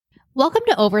Welcome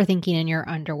to Overthinking in Your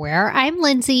Underwear. I'm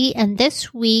Lindsay, and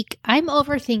this week I'm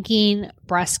overthinking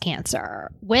breast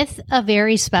cancer with a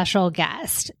very special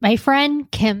guest, my friend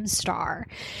Kim Starr.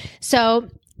 So,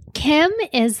 Kim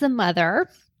is the mother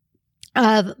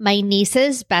of my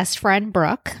niece's best friend,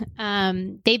 Brooke.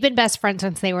 They've been best friends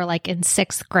since they were like in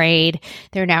sixth grade.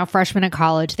 They're now freshmen in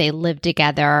college. They live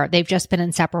together. They've just been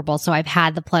inseparable. So I've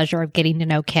had the pleasure of getting to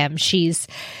know Kim. She's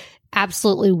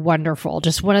absolutely wonderful.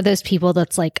 Just one of those people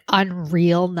that's like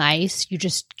unreal nice. You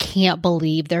just can't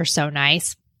believe they're so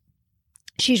nice.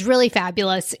 She's really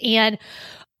fabulous. And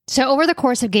so over the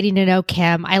course of getting to know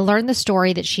Kim, I learned the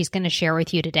story that she's going to share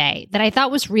with you today that I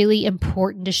thought was really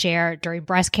important to share during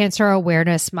Breast Cancer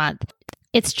Awareness Month.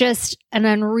 It's just an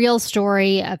unreal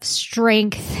story of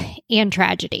strength and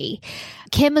tragedy.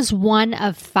 Kim is one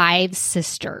of 5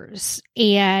 sisters,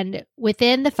 and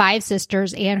within the 5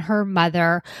 sisters and her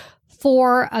mother,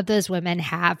 4 of those women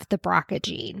have the BRCA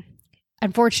gene.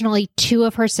 Unfortunately, 2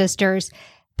 of her sisters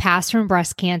passed from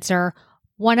breast cancer.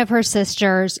 One of her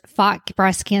sisters fought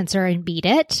breast cancer and beat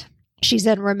it. She's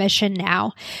in remission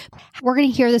now. We're going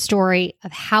to hear the story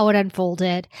of how it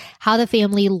unfolded, how the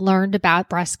family learned about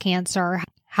breast cancer,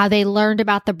 how they learned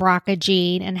about the BRCA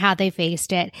gene, and how they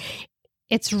faced it.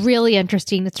 It's really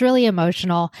interesting. It's really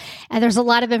emotional. And there's a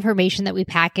lot of information that we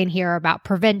pack in here about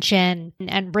prevention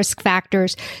and risk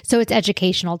factors. So it's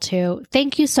educational too.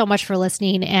 Thank you so much for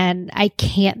listening. And I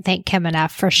can't thank Kim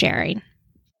enough for sharing.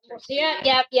 Yep.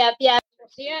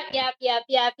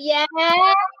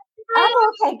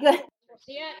 Oh, okay, good.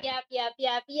 Yep.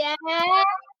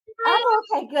 Oh,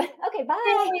 okay, good. Okay,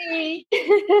 bye. Hey.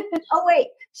 Oh, wait.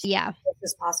 Yeah.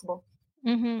 This is possible.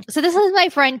 So this is my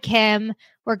friend Kim.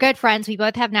 We're good friends. We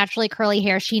both have naturally curly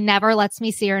hair. She never lets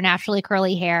me see her naturally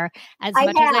curly hair as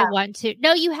much as I want to.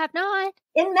 No, you have not.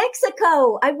 In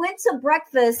Mexico, I went to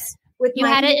breakfast with You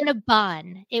had it in a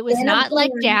bun. It was not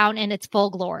like down in its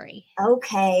full glory.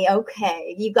 Okay.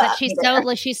 You got.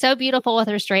 But she's so beautiful with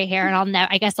her straight hair, and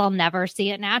I guess I'll never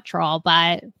see it natural.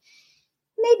 But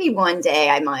maybe one day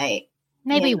I might.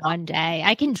 Maybe one day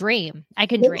I can dream.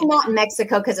 Maybe not in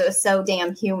Mexico because it was so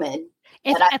damn humid.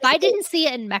 If I didn't see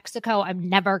it in Mexico, I'm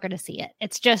never going to see it.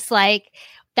 It's just like,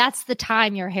 that's the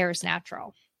time your hair is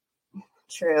natural.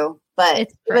 True. But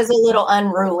it was a little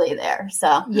unruly there.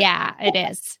 So yeah, it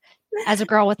is. As a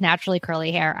girl with naturally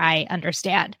curly hair, I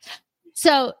understand.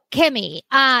 So Kimmy,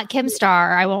 Kim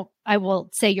Starr, I will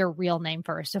say your real name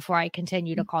first before I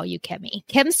continue to call you Kimmy.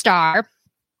 Kim Starr,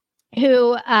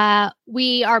 who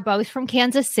we are both from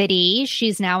Kansas City.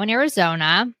 She's now in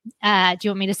Arizona. Do you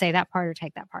want me to say that part or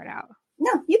take that part out?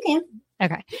 No, you can.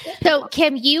 Okay. So,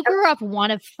 Kim, you grew up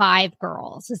one of 5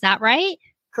 girls. Is that right?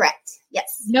 Correct.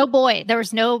 Yes. No boy. There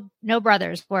was no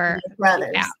brothers. No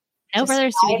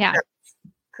brothers to be had.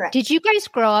 Correct. Did you guys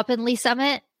grow up in Lee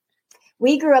Summit?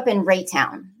 We grew up in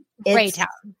Raytown. Raytown,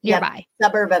 nearby.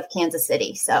 Suburb of Kansas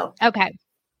City. So.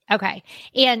 Okay.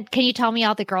 And can you tell me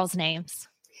all the girls' names?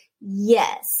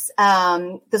 Yes.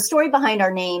 The story behind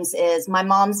our names is my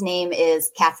mom's name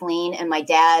is Kathleen and my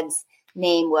dad's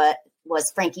name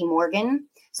was Frankie Morgan.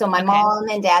 So my mom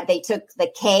and dad, they took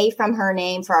the K from her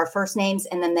name for our first names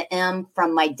and then the M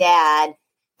from my dad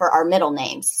for our middle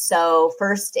names. So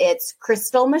first it's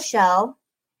Crystal Michelle,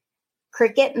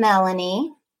 Cricket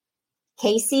Melanie,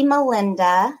 Casey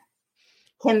Melinda,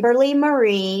 Kimberly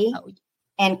Marie,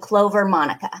 and Clover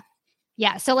Monica.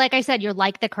 Yeah. So like I said, you're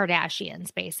like the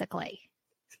Kardashians, basically.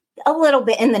 A little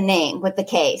bit in the name with the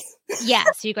case.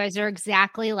 Yes, you guys are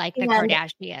exactly like the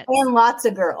Kardashians. And lots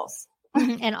of girls.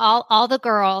 And all the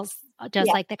girls,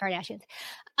 just like the Kardashians.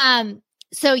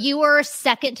 So you were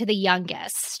second to the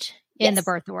youngest in the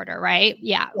birth order, right?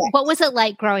 Yeah. Yes. What was it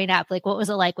like growing up? Like, what was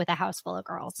it like with a house full of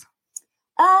girls?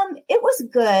 It was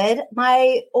good.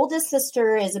 My oldest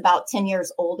sister is about 10 years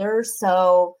older.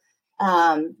 So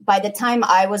by the time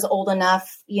I was old enough,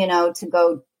 to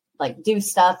go like do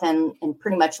stuff and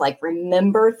pretty much like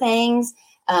remember things,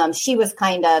 she was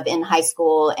kind of in high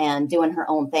school and doing her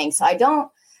own thing. So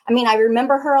I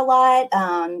remember her a lot.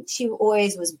 She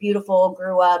always was beautiful,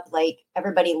 grew up, like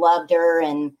everybody loved her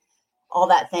and all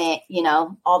that thing,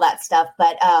 all that stuff.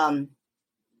 But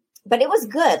it was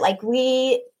good.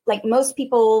 Like most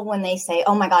people, when they say,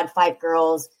 oh my God, 5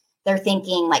 girls, they're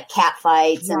thinking like cat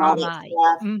fights and all that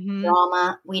stuff. Mm-hmm.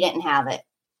 Drama. We didn't have it.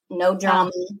 No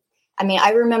drama.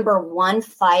 I remember one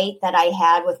fight that I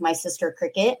had with my sister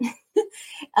Cricket.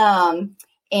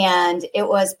 And it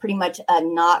was pretty much a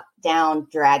knockdown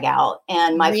drag out.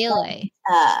 And my friend,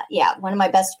 one of my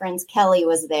best friends, Kelly,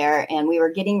 was there and we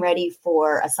were getting ready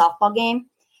for a softball game.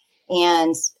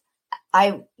 And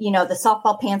the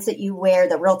softball pants that you wear,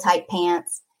 the real tight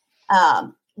pants.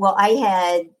 I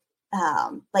had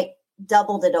like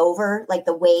doubled it over, like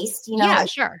the waist, Yeah, like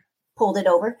sure. pulled it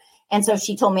over. And so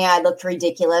she told me I looked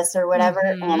ridiculous or whatever.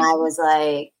 Mhm. And I was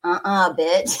like,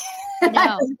 bitch.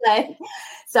 No.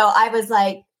 So I was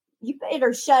like, you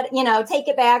better take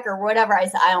it back or whatever. I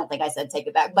said, I don't think I said take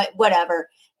it back, but whatever.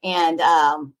 And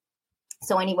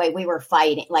so anyway, we were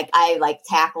fighting. Like I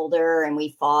tackled her and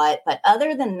we fought. But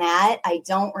other than that, I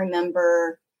don't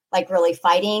remember like really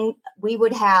fighting. We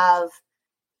would have,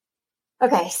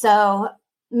 okay, so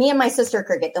me and my sister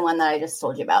Cricket, the one that I just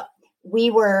told you about, we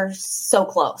were so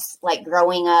close, like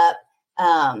growing up.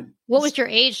 What was your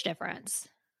age difference?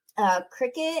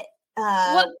 Cricket.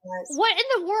 What in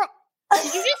the world? Did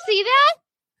you just see that?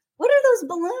 What are those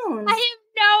balloons? I have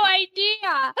no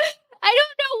idea. I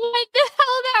don't know what the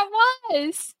hell that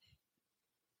was.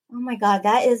 Oh my God,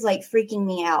 that is like freaking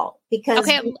me out because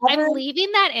okay, I'm leaving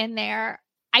that in there.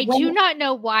 I do not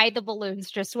know why the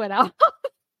balloons just went off.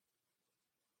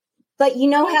 But you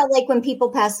know how like when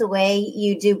people pass away,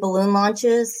 you do balloon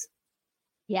launches?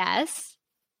 Yes.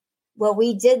 Well,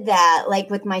 we did that like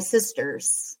with my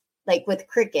sisters, like with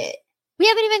Cricket. We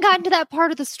haven't even gotten to that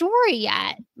part of the story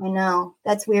yet. I know.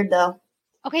 That's weird though.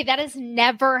 Okay, that has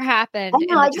never happened. I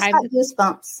know, I just got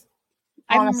goosebumps.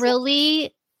 Honestly. I'm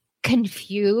really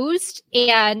confused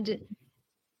and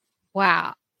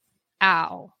wow.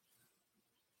 Ow.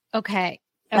 Okay.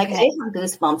 Like I have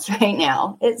goosebumps right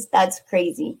now. That's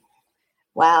crazy.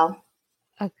 Wow.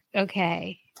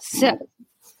 Okay. So,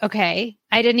 okay.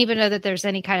 I didn't even know that there's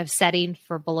any kind of setting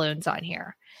for balloons on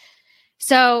here.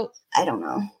 So I don't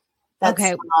know. That's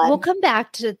okay. Odd. We'll come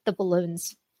back to the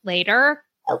balloons later.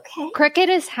 Okay. Cricket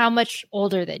is how much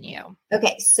older than you?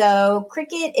 Okay. So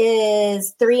Cricket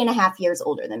is 3.5 years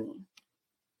older than me.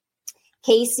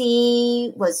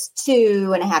 Casey was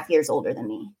 2.5 years older than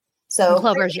me. So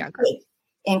Clover's younger.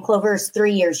 And Clover's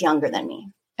 3 years younger than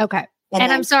me. Okay.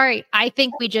 And I'm sorry. I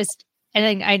think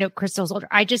I know Crystal's older.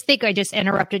 I just think I just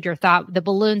interrupted your thought. The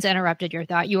balloons interrupted your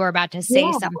thought. You were about to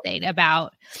say something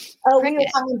about Cricket. We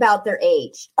were talking about their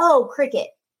age. Oh, Cricket.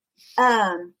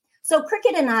 So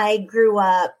Cricket and I grew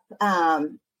up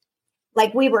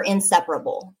like we were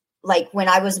inseparable. Like when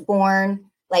I was born,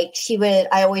 like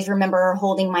I always remember her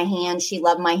holding my hand. She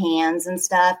loved my hands and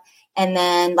stuff. And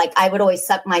then like I would always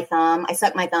suck my thumb. I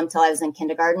sucked my thumb till I was in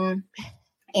kindergarten.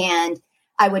 And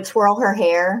I would twirl her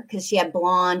hair because she had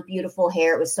blonde, beautiful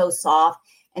hair. It was so soft.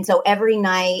 And so every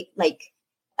night, like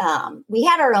we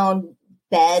had our own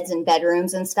beds and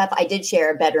bedrooms and stuff. I did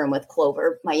share a bedroom with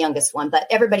Clover, my youngest one, but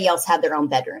everybody else had their own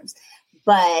bedrooms.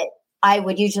 But I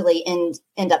would usually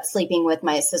end up sleeping with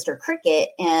my sister Cricket.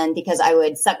 And because I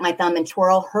would suck my thumb and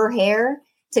twirl her hair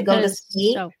to go to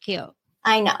sleep. So cute.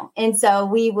 I know. And so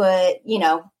we would,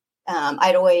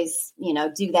 I'd always,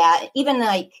 do that. Even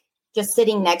like just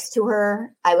sitting next to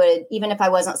her, I would, even if I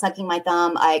wasn't sucking my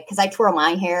thumb, because I twirl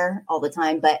my hair all the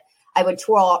time, but I would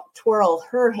twirl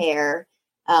her hair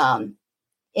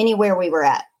anywhere we were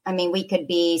at. I mean, we could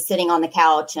be sitting on the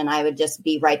couch and I would just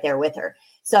be right there with her.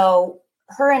 So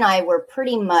her and I were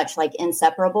pretty much like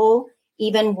inseparable.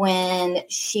 Even when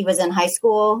she was in high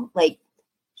school, like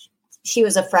she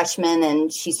was a freshman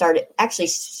and she started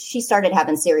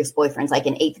having serious boyfriends like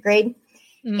in 8th grade.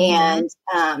 Mm-hmm.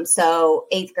 And so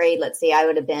 8th grade, let's see, I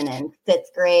would have been in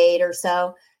 5th grade or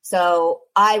so. So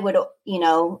I would,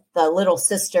 the little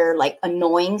sister, like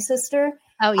annoying sister.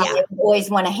 Oh yeah. I would always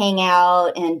want to hang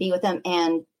out and be with them.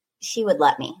 And she would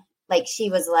let me. Like, she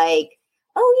was like,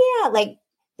 oh yeah. Like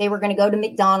they were going to go to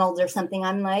McDonald's or something.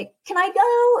 I'm like, can I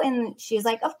go? And she's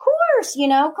like, of course,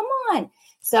 come on.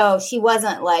 So she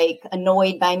wasn't like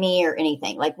annoyed by me or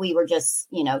anything. Like we were just,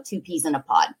 two peas in a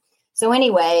pod. So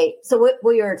anyway, so what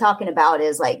we were talking about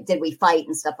is like, did we fight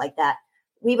and stuff like that?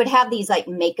 We would have these like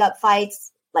makeup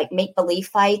fights, like make-believe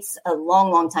fights a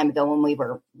long, long time ago when we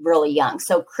were really young.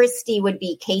 So Christy would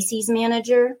be Casey's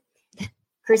manager.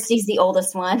 Christy's the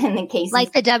oldest one. And then Casey.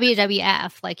 Like the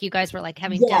WWF, like you guys were like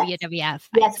having WWF fights.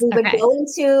 Yes, we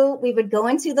would go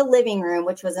into the living room,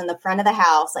 which was in the front of the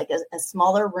house, like a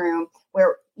smaller room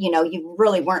where, you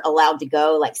really weren't allowed to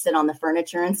go like sit on the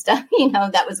furniture and stuff.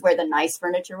 That was where the nice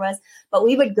furniture was. But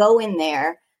we would go in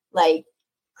there, like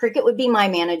Cricket would be my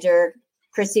manager,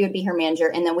 Christy would be her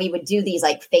manager. And then we would do these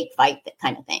like fake fight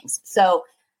kind of things. So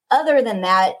other than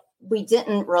that, we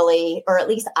didn't really, or at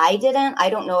least I didn't. I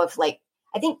don't know if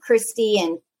I think Christy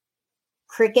and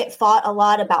Cricket fought a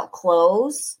lot about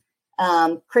clothes.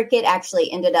 Cricket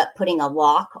actually ended up putting a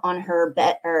lock on her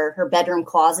bed or her bedroom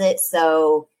closet.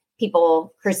 So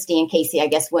people, Christy and Casey, I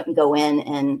guess, wouldn't go in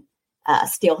and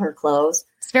steal her clothes.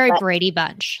 It's very Brady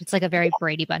Bunch. It's like a very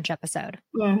Brady Bunch episode.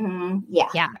 Mm-hmm, yeah.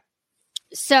 Yeah.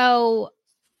 So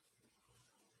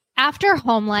after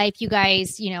home life, you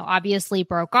guys, obviously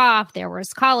broke off. There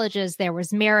was colleges, there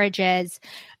was marriages.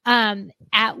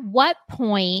 At what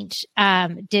point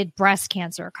did breast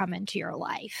cancer come into your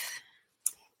life?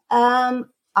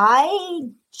 I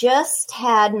just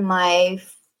had let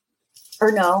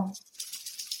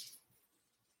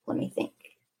me think.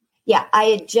 Yeah, I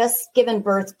had just given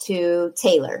birth to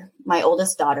Taylor, my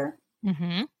oldest daughter.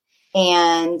 Mm-hmm.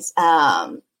 And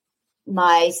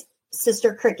my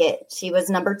sister Cricket, she was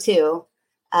number 2.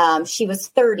 She was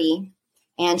 30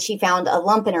 and she found a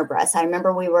lump in her breast. I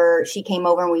remember she came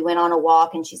over and we went on a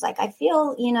walk and she's like, I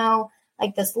feel,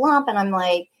 like this lump. And I'm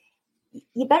like,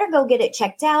 you better go get it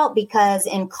checked out, because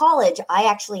in college, I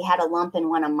actually had a lump in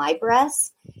one of my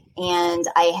breasts and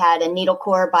I had a needle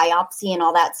core biopsy and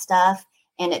all that stuff.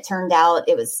 And it turned out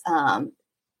it was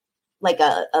like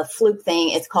a fluke thing.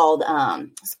 It's called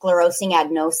sclerosing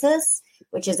adenosis,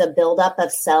 which is a buildup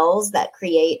of cells that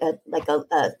create a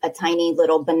tiny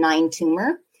little benign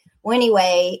tumor. Well,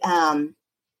 anyway,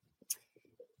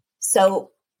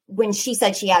 so when she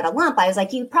said she had a lump, I was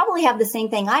like, you probably have the same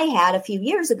thing I had a few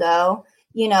years ago,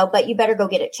 but you better go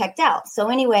get it checked out. So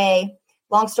anyway,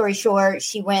 long story short,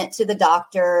 she went to the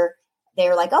doctor. They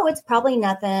were like, oh, it's probably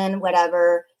nothing,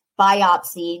 whatever.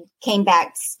 Biopsy, came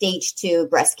back stage 2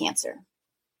 breast cancer.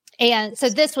 And so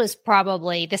this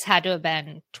had to have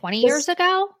been 20 years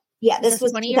ago? Yeah, this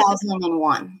was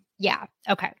 2001. Yeah.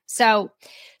 Okay. So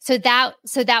that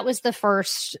was the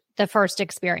first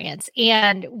experience.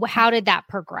 And how did that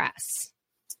progress?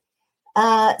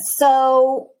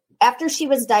 So after she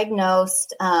was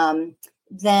diagnosed,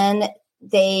 then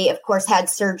they, of course, had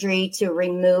surgery to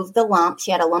remove the lump. She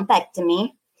had a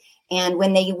lumpectomy. And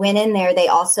when they went in there, they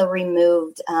also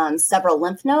removed several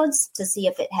lymph nodes to see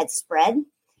if it had spread.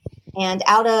 And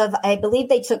I believe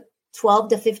they took 12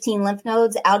 to 15 lymph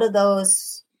nodes. Out of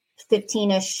those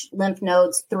 15-ish lymph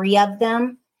nodes, 3 of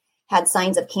them had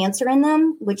signs of cancer in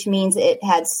them, which means it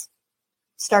had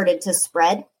started to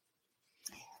spread,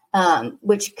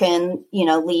 which can,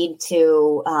 lead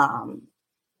to,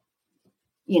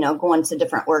 going to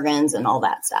different organs and all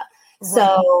that stuff. Right.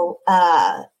 So,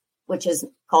 which is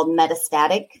called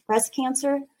metastatic breast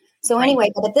cancer. So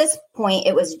anyway, but at this point,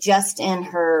 it was just in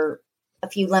a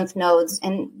few lymph nodes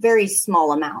and very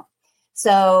small amount.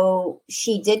 So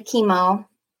she did chemo,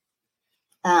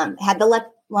 had the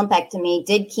lumpectomy,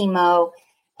 did chemo.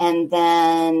 And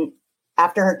then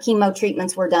after her chemo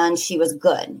treatments were done, she was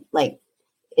good. Like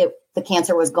the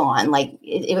cancer was gone. Like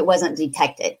it wasn't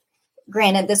detected.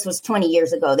 Granted, this was 20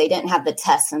 years ago. They didn't have the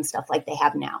tests and stuff like they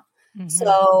have now.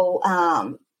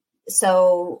 Mm-hmm.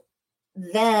 So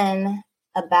then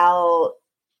about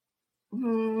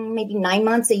maybe 9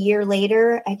 months, a year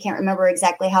later, I can't remember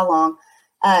exactly how long,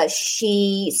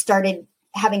 she started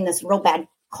having this real bad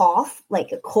cough,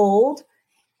 like a cold.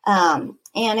 And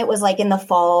it was like in the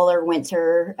fall or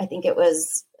winter. I think it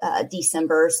was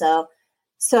December. So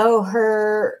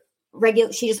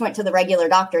she just went to the regular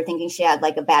doctor thinking she had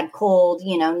like a bad cold,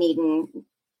 needing,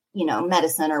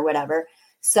 medicine or whatever.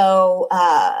 So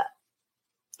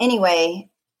anyway,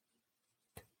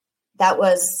 that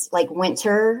was like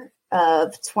winter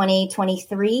of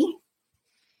 2003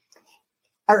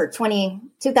 or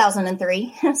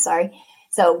 2003. Sorry.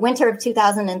 So winter of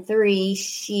 2003,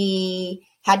 she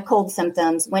had cold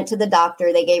symptoms, went to the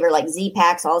doctor. They gave her like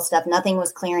Z-Paks, all stuff. Nothing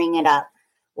was clearing it up.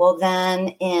 Well, then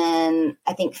in,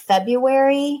 I think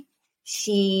February,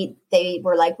 they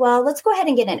were like, well, let's go ahead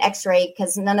and get an x-ray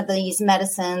because none of these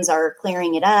medicines are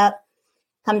clearing it up.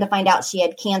 Come to find out she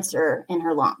had cancer in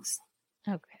her lungs.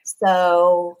 Okay.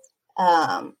 So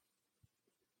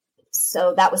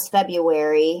that was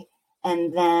February,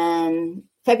 and then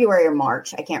February or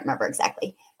March, I can't remember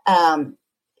exactly.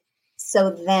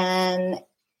 So then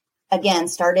again,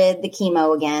 started the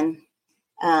chemo again.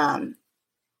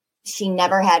 She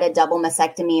never had a double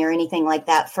mastectomy or anything like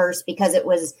that first because it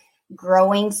was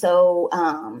growing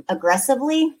so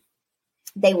aggressively.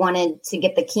 They wanted to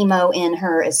get the chemo in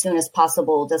her as soon as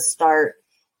possible to start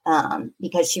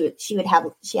because she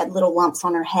had little lumps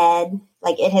on her head,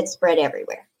 like it had spread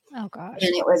everywhere. Oh gosh.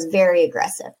 And it was very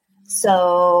aggressive.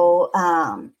 So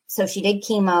she did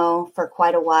chemo for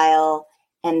quite a while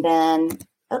and then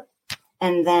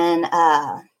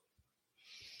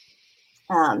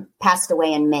passed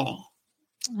away in May.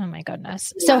 Oh my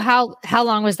goodness. Yeah. So how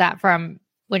long was that from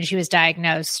when she was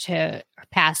diagnosed to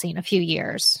passing? A few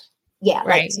years? Yeah,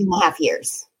 right. Like 2.5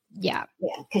 years. Yeah.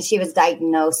 Yeah. Because she was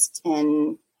diagnosed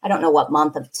in, I don't know what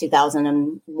month of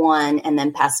 2001 and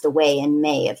then passed away in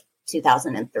May of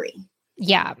 2003.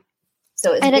 Yeah.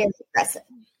 So it's very aggressive.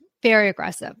 Very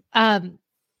aggressive.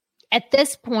 At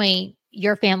this point,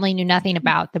 your family knew nothing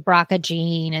about the BRCA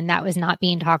gene and that was not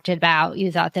being talked about.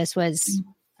 You thought this was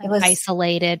an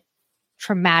isolated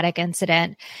traumatic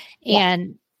incident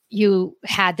and you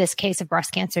had this case of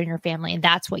breast cancer in your family and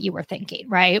that's what you were thinking,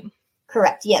 right?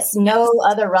 Correct. Yes. No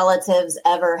other relatives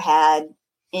ever had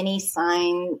any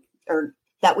sign or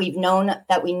that we've known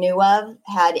that we knew of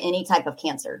had any type of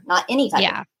cancer, not any type.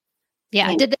 Yeah.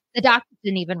 Yeah. Did the doctor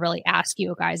didn't even really ask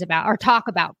you guys about or talk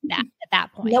about that at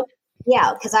that point? Nope.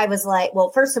 Yeah. Cause I was like,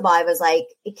 well, first of all, I was like,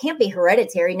 it can't be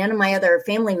hereditary. None of my other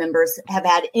family members have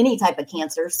had any type of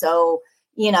cancer. So,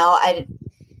 I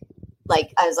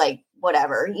was like,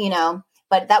 whatever,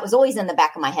 but that was always in the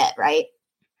back of my head. Right.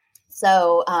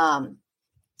 So,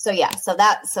 so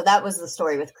that was the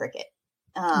story with Cricket.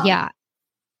 Yeah.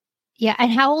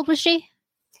 And how old was she?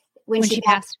 When she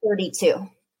passed 32.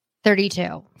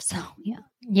 32. So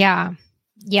yeah.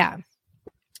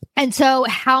 And so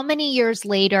how many years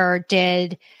later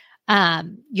did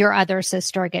your other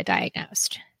sister get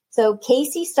diagnosed? So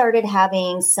Casey started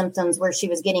having symptoms where she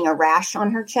was getting a rash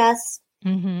on her chest.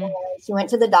 Mm-hmm. She went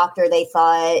to the doctor. They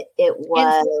thought it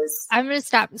was. I'm going to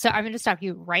stop. So I'm going to stop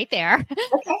you right there.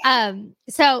 Okay.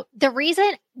 So the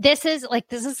reason this is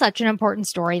such an important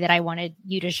story that I wanted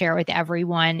you to share with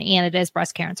everyone, and it is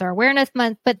Breast Cancer Awareness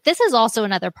Month. But this is also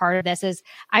another part of this is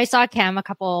I saw Kim a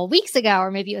couple weeks ago, or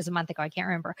maybe it was a month ago. I can't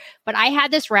remember. But I had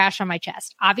this rash on my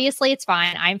chest. Obviously, it's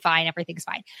fine. I'm fine. Everything's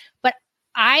fine. But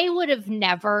I would have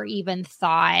never even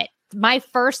thought. My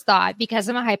first thought, because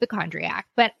I'm a hypochondriac,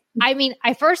 but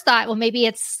I first thought, well, maybe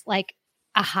it's like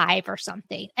a hive or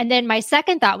something. And then my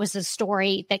second thought was the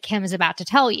story that Kim is about to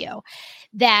tell you,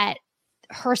 that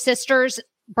her sister's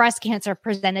breast cancer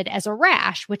presented as a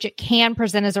rash, which it can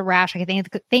present as a rash. I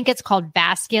think it's called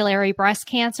vascular breast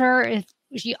cancer.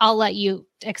 I'll let you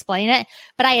explain it.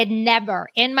 But I had never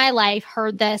in my life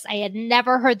heard this. I had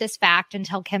never heard this fact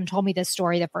until Kim told me this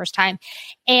story the first time.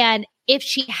 And if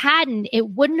she hadn't, it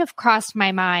wouldn't have crossed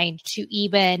my mind to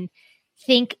even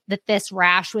think that this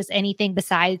rash was anything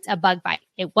besides a bug bite.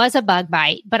 It was a bug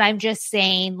bite, but I'm just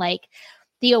saying like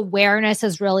the awareness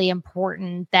is really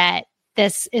important that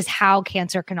this is how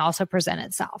cancer can also present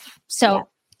itself. So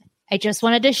I just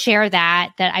wanted to share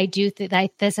that I do think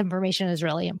that this information is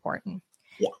really important.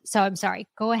 Yeah. So I'm sorry.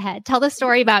 Go ahead. Tell the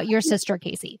story about your sister,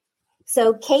 Casey.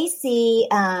 So Casey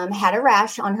had a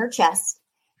rash on her chest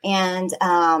and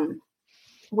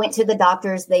went to the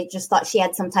doctors. They just thought she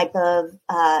had some type of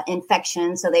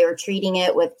infection. So they were treating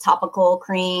it with topical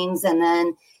creams and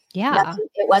then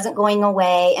it wasn't going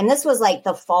away. And this was like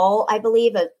the fall, I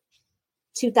believe, of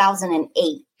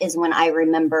 2008 is when I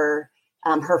remember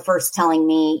her first telling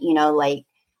me, like,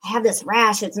 I have this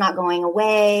rash. It's not going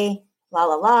away, la,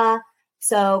 la, la.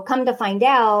 So come to find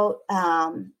out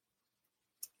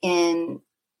in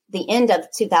the end of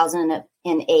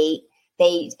 2008,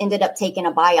 they ended up taking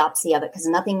a biopsy of it because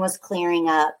nothing was clearing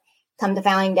up. Come to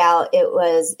find out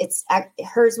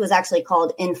hers was actually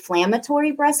called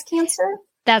inflammatory breast cancer.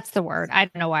 That's the word. I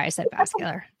don't know why I said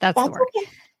vascular. That's the word. Okay.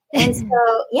 And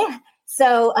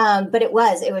but it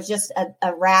was just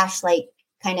a rash, like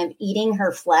kind of eating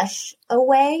her flesh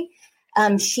away.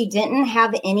 She didn't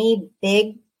have any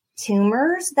big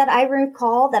tumors that I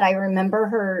recall that I remember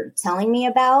her telling me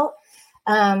about.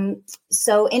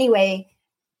 So anyway,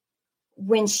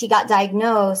 when she got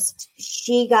diagnosed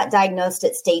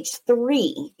at stage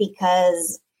 3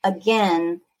 because,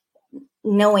 again,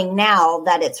 knowing now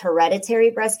that it's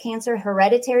hereditary breast cancer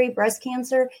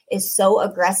is so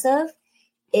aggressive.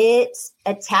 It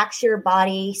attacks your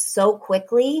body so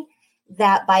quickly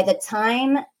that by the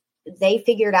time they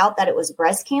figured out that it was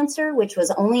breast cancer, which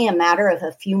was only a matter of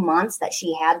a few months that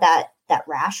she had that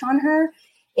rash on her,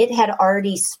 it had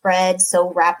already spread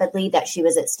so rapidly that she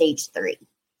was at stage 3.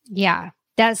 Yeah,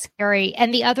 that's scary.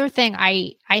 And the other thing,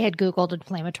 I had Googled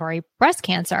inflammatory breast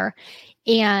cancer.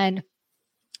 And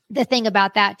the thing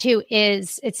about that too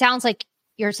is it sounds like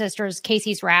your sister's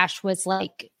Casey's rash was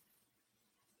like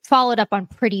followed up on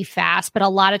pretty fast, but a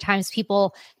lot of times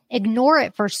people ignore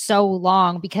it for so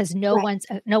long because no one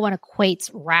equates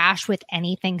rash with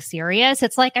anything serious.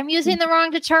 It's like, I'm using the wrong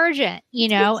detergent,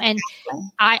 and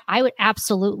I would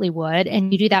absolutely would.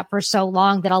 And you do that for so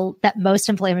long that most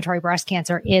inflammatory breast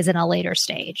cancer is in a later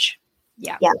stage.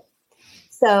 Yeah. Yeah.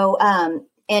 So,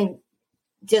 and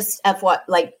just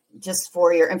just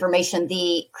for your information,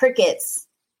 the crickets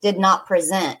did not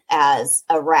present as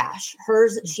a rash.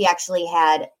 Hers, she actually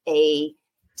had a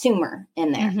tumor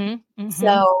in there. Mm-hmm, mm-hmm.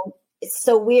 So it's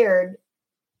so weird,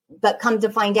 but come to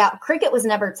find out, Cricket was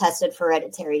never tested for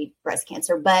hereditary breast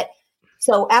cancer. But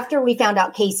so after we found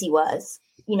out Casey was,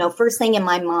 first thing in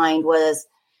my mind was,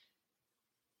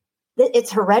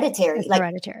 It's hereditary. It's like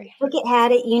hereditary. look, it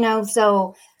had it,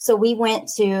 so we went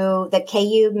to the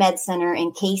KU Med Center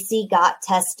and Casey got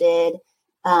tested,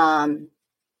 and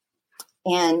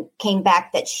came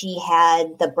back that she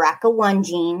had the BRCA1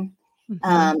 gene,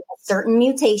 a certain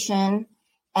mutation.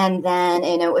 And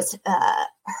it was,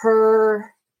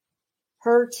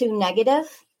 HER2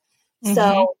 negative.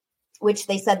 So, which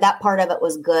they said that part of it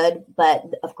was good, but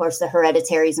of course the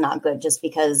hereditary is not good just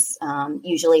because,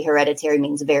 usually hereditary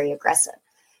means very aggressive.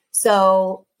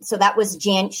 So that was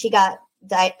she got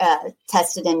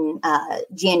tested in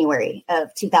January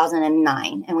of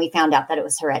 2009, and we found out that it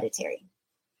was hereditary.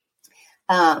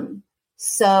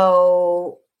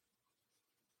 So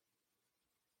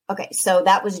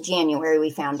that was January. We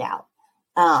found out.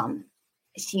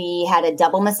 She had a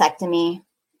double mastectomy. It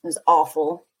was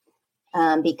awful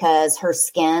because her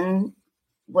skin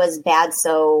was bad.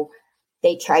 So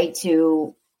they tried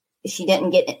she didn't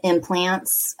get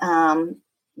implants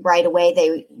right away.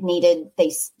 They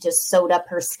just sewed up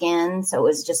her skin. So it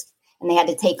was and they had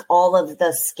to take all of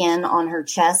the skin on her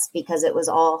chest because it was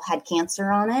all had cancer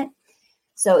on it.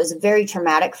 So it was very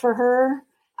traumatic for her.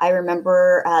 I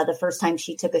remember the first time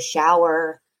she took a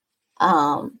shower,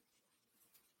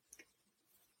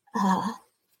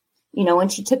 when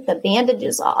she took the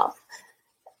bandages off,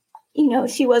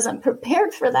 she wasn't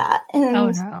prepared for that. And,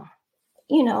 oh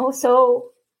no.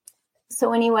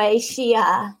 So anyway,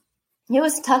 it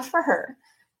was tough for her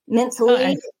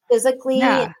mentally, physically.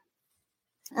 Yeah.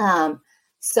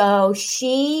 So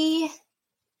she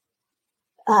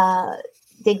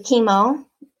did chemo.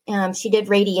 She did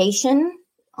radiation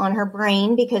on her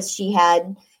brain because she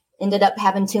had ended up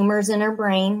having tumors in her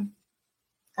brain.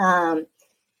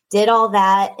 Did all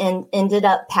that and ended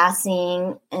up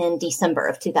passing in December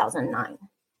of 2009.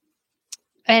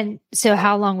 And so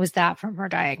how long was that from her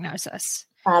diagnosis?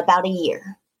 About a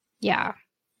year. Yeah.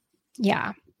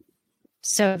 Yeah.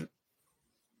 So,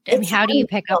 how do you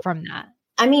pick up from that?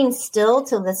 I mean, still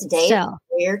to this day,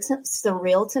 it's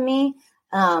surreal to me.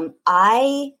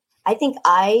 I think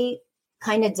I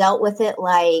kind of dealt with it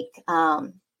like,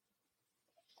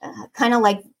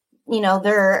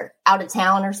 they're out of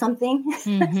town or something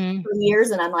for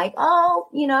years. And I'm like, I'll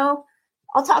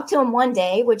talk to them one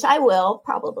day, which I will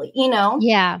probably,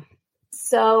 Yeah.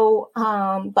 So,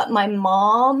 but my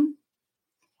mom,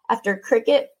 after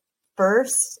Cricket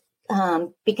first,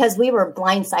 because we were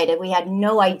blindsided, we had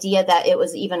no idea that it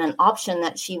was even an option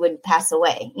that she would pass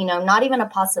away, not even a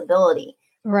possibility.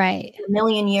 Right. A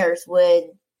million years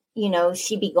would,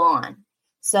 she be gone.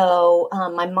 So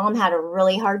my mom had a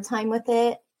really hard time with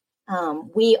it.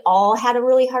 We all had a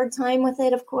really hard time with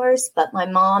it, of course, but my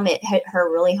mom, it hit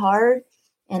her really hard.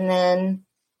 And then,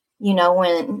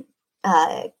 when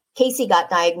Casey got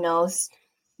diagnosed,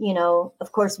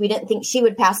 of course, we didn't think she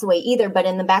would pass away either, but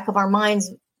in the back of our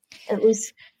minds, at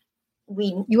least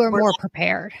you were more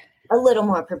prepared. A little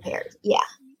more prepared. Yeah.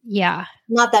 Yeah.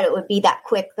 Not that it would be that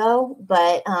quick though,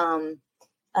 but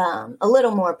a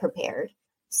little more prepared.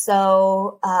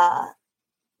 So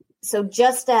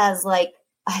just as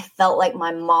I felt like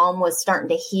my mom was starting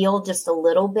to heal just a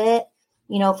little bit,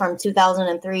 from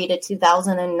 2003 to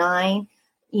 2009,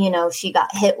 she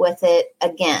got hit with it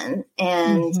again.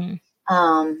 And,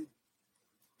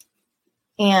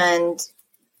 and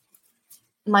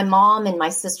my mom and my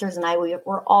sisters and I, we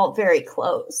were all very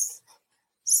close.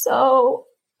 So,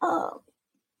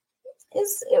 it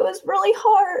was really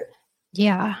hard.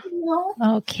 Yeah.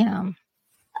 Oh, Kim.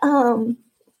 I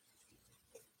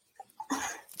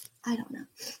don't know.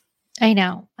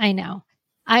 I know.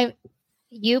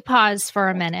 You pause for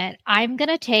a minute. I'm going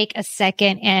to take a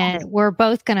second and we're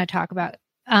both going to talk about,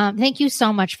 thank you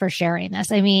so much for sharing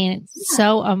this. I mean, it's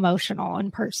so emotional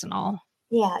and personal.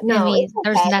 Yeah. No,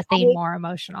 there's nothing more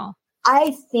emotional.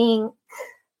 I think,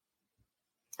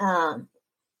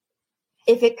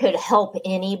 if it could help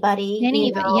anybody,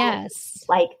 yes.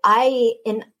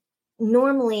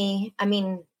 Normally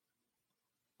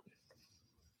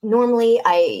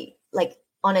I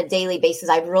on a daily basis,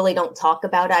 I really don't talk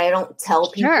about it. I don't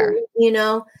tell people,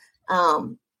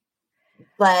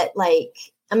 but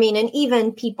and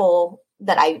even people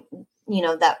that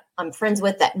that I'm friends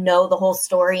with that know the whole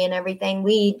story and everything,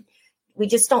 we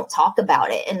just don't talk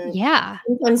about it. And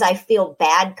sometimes I feel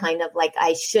bad, kind of like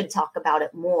I should talk about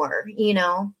it more,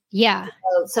 Yeah.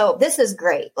 So this is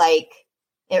great.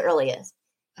 It really is.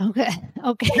 Okay.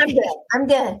 I'm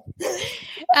good.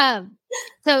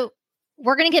 So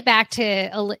we're going to get back to,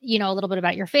 a little bit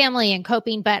about your family and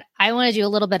coping, but I want to do a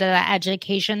little bit of that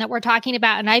education that we're talking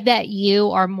about. And I bet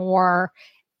you are more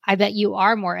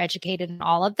educated in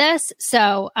all of this.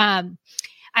 So,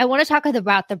 I want to talk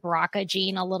about the BRCA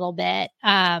gene a little bit,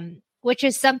 which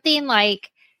is something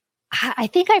like, I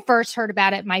think I first heard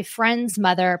about it. My friend's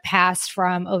mother passed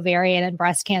from ovarian and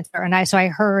breast cancer. And I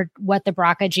heard what the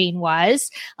BRCA gene was.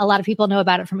 A lot of people know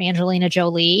about it from Angelina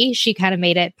Jolie. She kind of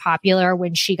made it popular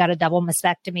when she got a double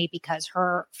mastectomy because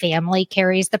her family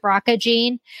carries the BRCA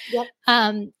gene. Yep.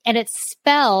 And it's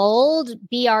spelled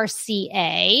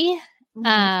BRCA.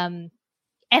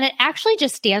 And it actually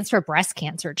just stands for breast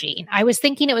cancer gene. I was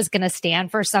thinking it was going to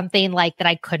stand for something like that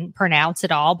I couldn't pronounce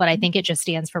at all, but I think it just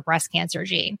stands for breast cancer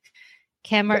gene.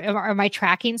 Kim, am I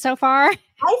tracking so far?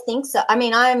 I think so. I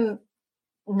mean, I'm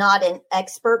not an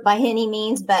expert by any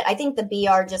means, but I think the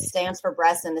BR just stands for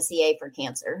breast and the CA for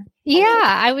cancer. Yeah.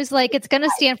 I was like, it's going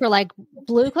to stand for like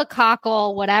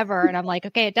blucococcal, whatever. And I'm like,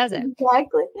 okay, it doesn't.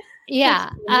 Exactly. Yeah.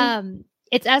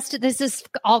 This is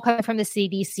all coming from the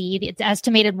CDC. It's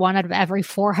estimated 1 out of every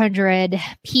 400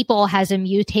 people has a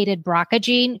mutated BRCA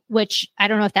gene, which I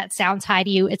don't know if that sounds high to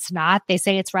you. It's not. They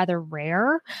say it's rather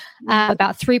rare.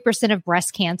 About 3% of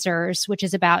breast cancers, which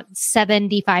is about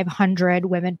 7,500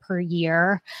 women per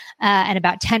year, and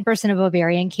about 10% of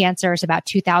ovarian cancers, about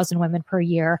 2,000 women per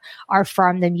year, are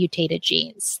from the mutated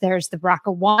genes. There's the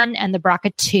BRCA1 and the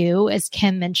BRCA2, as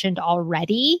Kim mentioned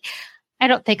already. I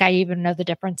don't think I even know the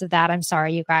difference of that. I'm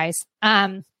sorry, you guys.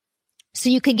 So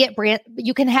you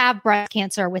can have breast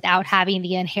cancer without having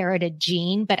the inherited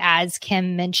gene, but as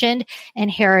Kim mentioned,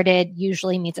 inherited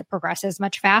usually means it progresses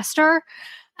much faster.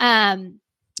 And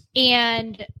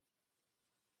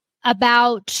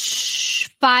about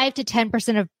 5 to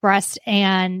 10% of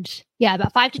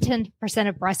about 5 to 10%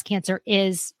 of breast cancer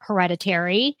is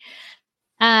hereditary.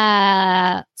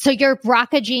 So your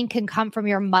BRCA gene can come from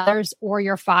your mother's or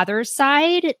your father's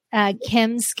side.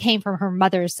 Kim's came from her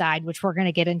mother's side, which we're going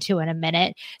to get into in a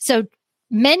minute. So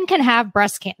men can have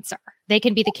breast cancer. They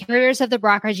can be the carriers of the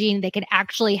BRCA gene. They can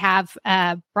actually have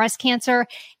breast cancer.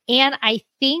 And I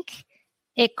think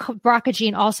BRCA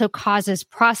gene also causes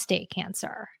prostate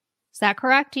cancer. Is that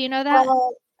correct? Do you know that?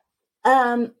 Well,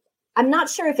 I'm not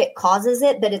sure if it causes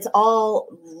it, but it's all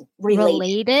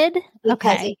related because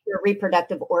Okay. it's your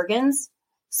reproductive organs.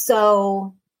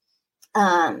 So,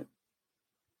 I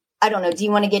don't know. Do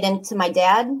you want to get into my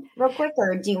dad real quick,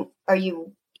 or are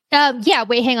you? Yeah,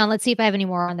 wait, hang on. Let's see if I have any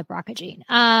more on the BRCA gene.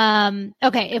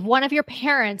 Okay. If one of your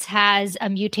parents has a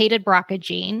mutated BRCA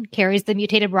gene, carries the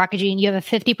mutated BRCA gene, you have a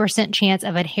 50% chance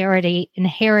of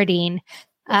inheriting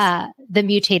the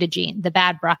mutated gene, the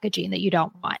bad BRCA gene that you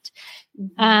don't want.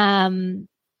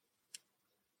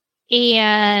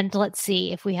 And let's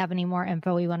see if we have any more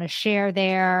info we want to share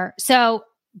there. So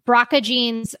BRCA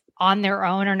genes on their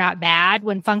own are not bad.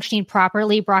 When functioning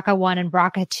properly, BRCA1 and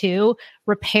BRCA2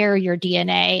 repair your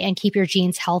DNA and keep your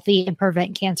genes healthy and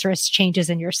prevent cancerous changes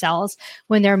in your cells.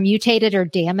 When they're mutated or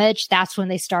damaged, that's when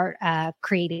they start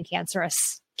creating cancer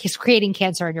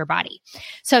in your body.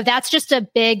 So that's just a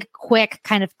big, quick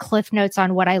kind of cliff notes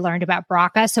on what I learned about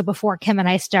BRCA. So before Kim and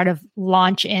I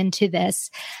launch into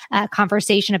this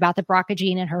conversation about the BRCA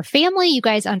gene and her family, you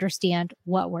guys understand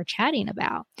what we're chatting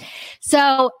about.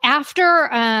 So after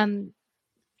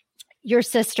your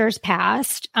sisters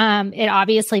passed, it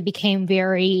obviously became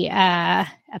very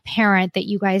apparent that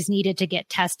you guys needed to get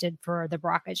tested for the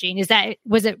BRCA gene.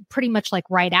 Was it pretty much like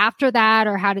right after that,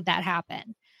 or how did that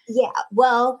happen? Yeah.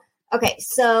 Well, okay.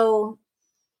 So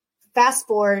fast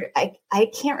forward, I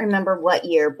can't remember what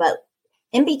year, but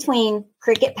in between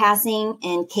Cricket passing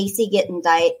and Casey getting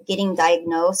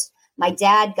diagnosed, my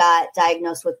dad got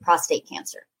diagnosed with prostate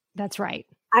cancer. That's right.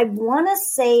 I want to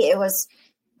say it was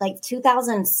like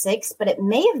 2006, but it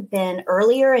may have been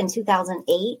earlier in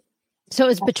 2008. So it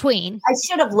was between. I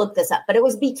should have looked this up, but it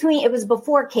was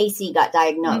before Casey got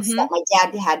diagnosed that my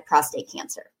dad had prostate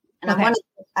cancer. And Okay.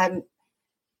 I'm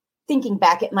thinking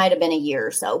back, it might have been a year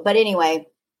or so, but anyway,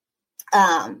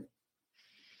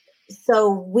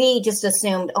 so we just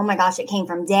assumed, oh my gosh, it came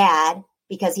from dad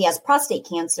because he has prostate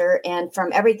cancer. And from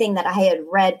everything that I had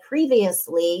read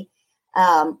previously,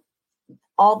 all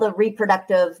the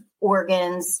reproductive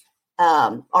organs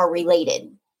are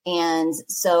related. And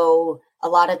so a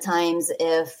lot of times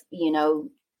if,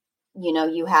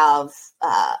 you have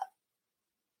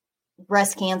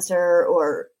breast cancer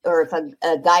or if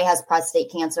a guy has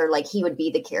prostate cancer, like he would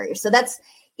be the carrier. So that's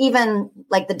even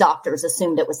like the doctors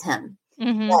assumed it was him.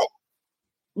 But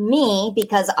me,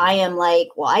 because I am like,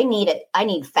 well, I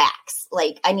need facts.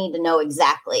 Like I need to know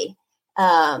exactly.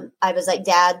 I was like,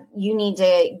 Dad, you need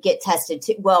to get tested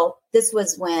too. Well, this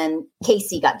was when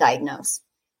Casey got diagnosed.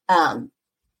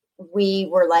 We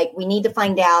were like, we need to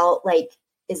find out, like,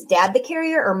 is dad the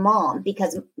carrier or mom?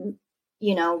 Because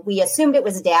we assumed it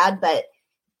was dad, but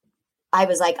I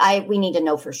was like, we need to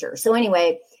know for sure. So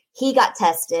anyway, he got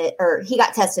tested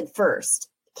first,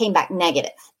 came back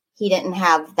negative. He didn't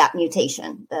have that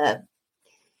mutation, the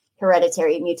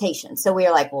hereditary mutation. So we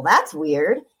were like, well, that's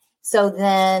weird. So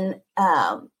then,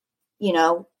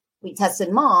 we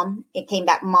tested mom. It came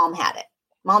back, mom had it.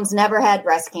 Mom's never had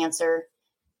breast cancer.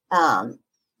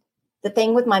 The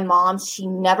thing with my mom, she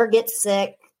never gets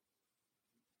sick.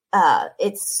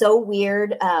 It's so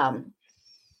weird.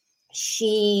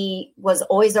 She was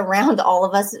always around all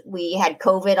of us. We had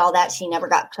COVID, all that. She never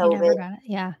got COVID. Never got it.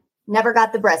 Yeah. Never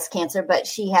got the breast cancer, but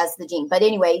she has the gene. But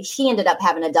anyway, she ended up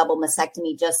having a double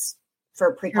mastectomy just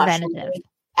for precaution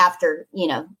after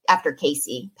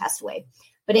Casey passed away.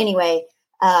 But anyway,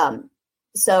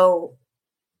 so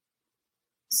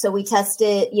we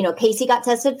tested, Casey got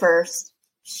tested first.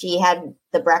 She had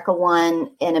the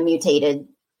BRCA1 and a mutated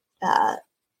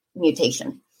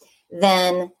mutation.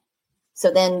 Then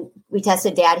we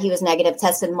tested dad. He was negative.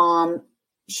 Tested mom.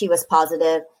 She was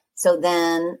positive. So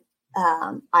then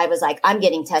I was like, I'm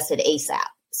getting tested ASAP.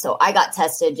 So I got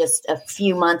tested just a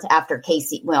few months after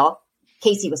Casey. Well,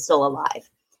 Casey was still alive.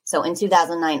 So in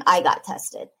 2009, I got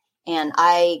tested and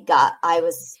I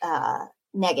was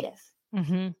negative.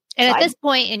 Mm-hmm. And so at this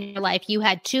point in your life, you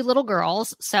had two little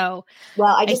girls. So,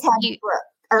 I just had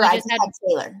Brooke, I just had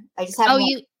Taylor. I just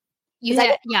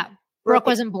had. Brooke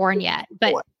wasn't born yet,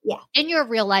 but in your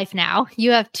real life now,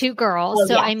 you have two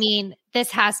girls. I mean,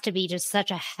 this has to be just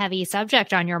such a heavy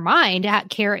subject on your mind.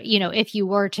 If you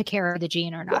were to carry the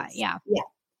gene or not. Yes.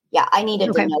 Yeah. I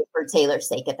needed to know for Taylor's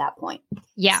sake at that point.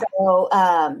 Yeah. So,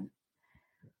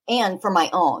 and for my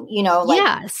own,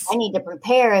 yes. I need to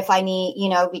prepare if I need,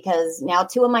 because now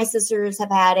two of my sisters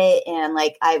have had it and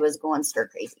I was going stir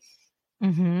crazy.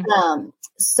 Mm-hmm.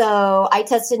 So I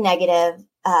tested negative.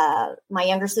 My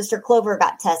younger sister Clover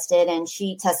got tested and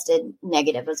she tested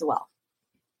negative as well.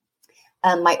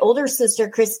 My older sister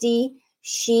Christy,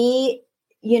 she,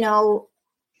 being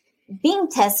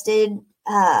tested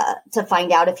to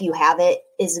find out if you have it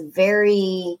is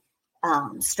very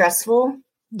stressful.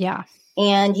 Yeah.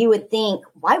 And you would think,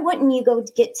 why wouldn't you go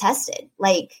get tested?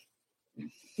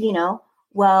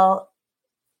 Well,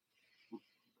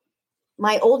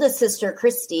 my oldest sister,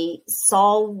 Christy,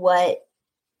 saw what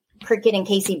Cricket and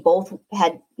Casey both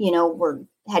had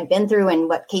been through and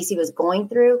what Casey was going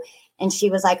through. And she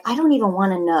was like, I don't even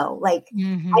want to know.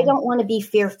 Mm-hmm. I don't want to be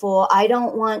fearful. I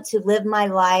don't want to live my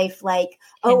life am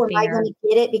I going to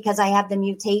get it because I have the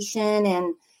mutation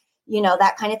and,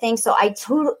 that kind of thing. So I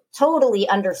totally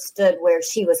understood where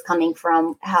she was coming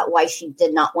from, why she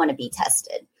did not want to be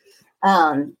tested.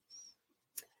 I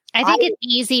think it's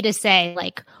easy to say,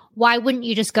 why wouldn't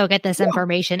you just go get this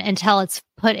information until it's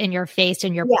put in your face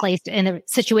and you're placed in the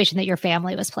situation that your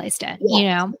family was placed in,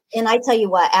 And I tell you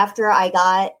what, after I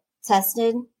got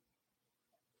tested,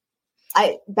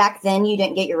 back then you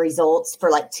didn't get your results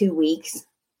for 2 weeks.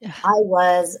 I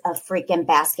was a freaking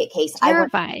basket case.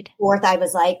 Terrified. I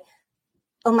was like,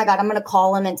 oh my God, I'm going to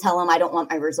call him and tell him I don't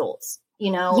want my results.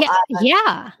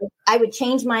 I would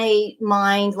change my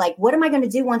mind. What am I going to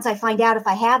do once I find out if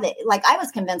I have it? I was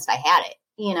convinced I had it,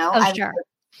 Sure.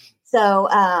 So,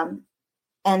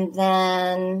 and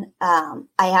then I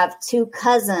have two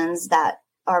cousins that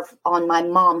are on my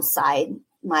mom's side,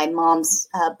 my mom's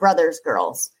brother's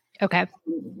girls. Okay.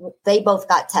 They both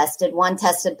got tested. One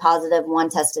tested positive, one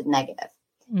tested negative.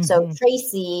 Mm-hmm. So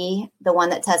Tracy, the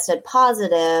one that tested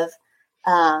positive,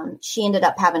 she ended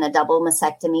up having a double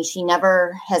mastectomy. She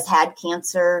never has had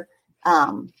cancer.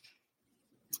 But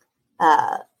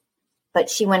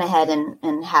she went ahead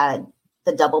and had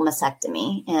the double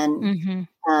mastectomy and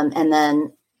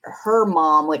then her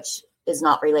mom, which is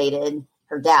not related,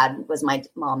 her dad was my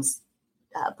mom's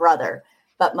brother,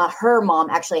 but her mom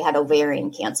actually had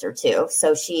ovarian cancer too.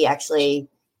 So she actually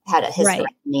had a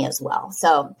hysterectomy as well.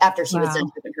 So after she was done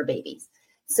having her babies.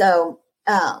 So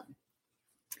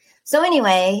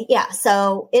anyway,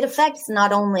 so it affects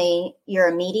not only your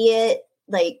immediate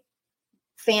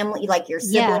family, your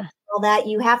siblings, all that.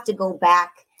 You have to go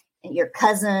back and your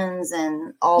cousins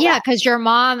and all that. Yeah, because your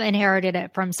mom inherited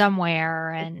it from somewhere.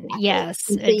 And yes,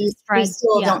 we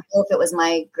still don't know if it was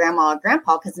my grandma or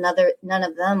grandpa because none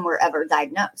of them were ever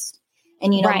diagnosed.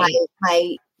 And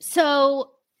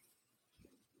So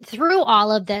through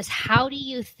all of this, how do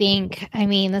you think,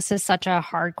 this is such a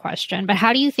hard question, but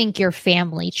how do you think your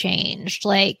family changed?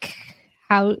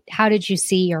 How did you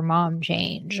see your mom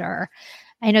change? Or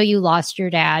I know you lost your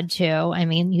dad too.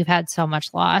 You've had so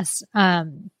much loss.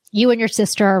 You and your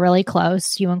sister are really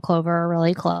close. You and Clover are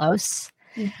really close.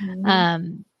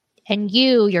 Mm-hmm. And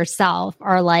you yourself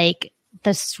are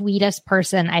the sweetest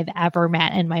person I've ever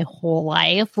met in my whole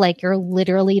life. Like, you're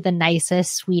literally the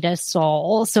nicest, sweetest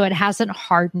soul. So it hasn't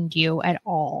hardened you at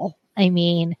all. I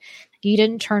mean, you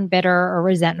didn't turn bitter or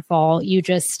resentful. You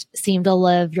just seem to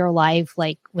live your life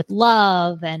like with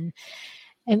love. And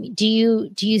do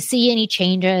you see any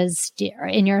changes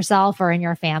in yourself or in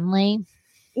your family?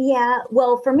 Yeah.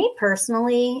 Well, for me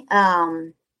personally,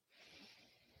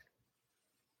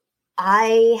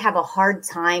 I have a hard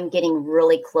time getting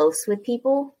really close with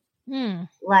people.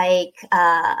 Like,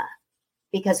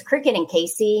 because Cricket and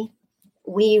Casey,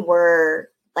 we were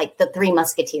like the Three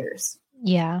Musketeers.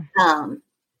 Yeah.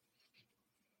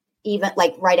 Even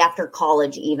like right after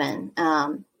college, even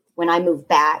when I moved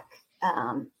back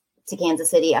to Kansas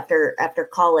City after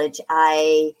college,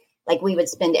 we would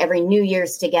spend every New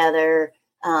Year's together,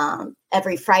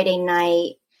 every Friday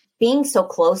night, being so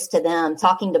close to them,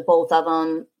 talking to both of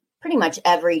them pretty much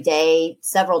every day,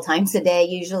 several times a day,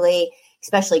 usually,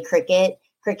 especially Cricket.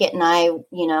 Cricket and I,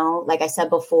 like I said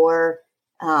before,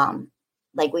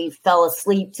 we fell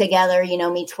asleep together,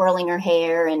 me twirling her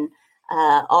hair and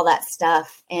all that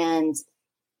stuff, and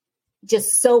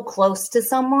just so close to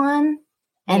someone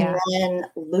and then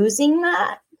losing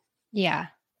that. Yeah.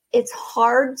 It's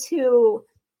hard to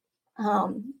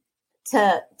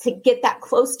get that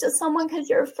close to someone because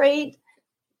you're afraid,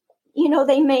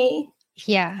 they may,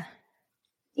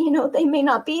 they may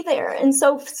not be there. And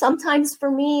so sometimes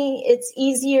for me, it's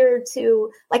easier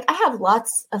to, I have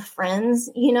lots of friends,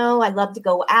 I love to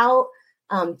go out,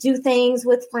 do things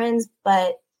with friends,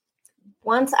 but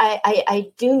once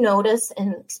I do notice,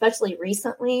 and especially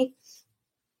recently,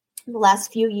 the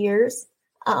last few years,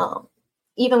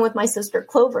 even with my sister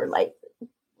Clover,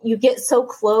 you get so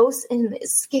close and it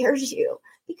scares you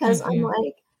because I'm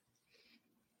like,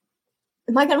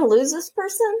 am I going to lose this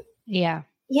person? Yeah.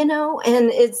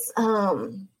 And it's a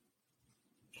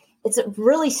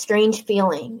really strange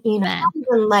feeling,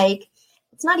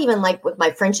 it's not even like with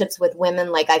my friendships with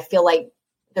women, I feel like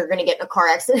they're going to get in a car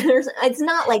accident. It's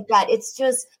not like that. It's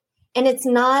just, and it's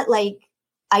not like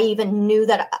I even knew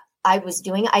that I was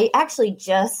doing it. I actually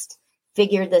just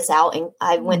figured this out, and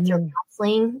I went through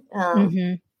counseling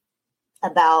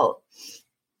about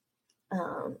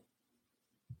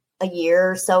a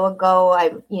year or so ago.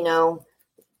 I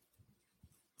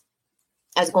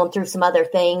was going through some other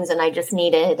things, and I just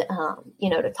needed,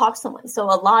 to talk to someone. So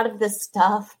a lot of this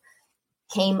stuff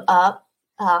came up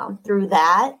through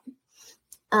that.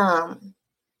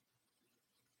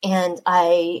 And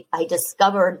I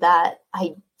discovered that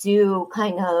I do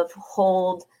kind of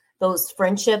hold those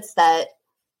friendships that.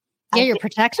 Yeah, you're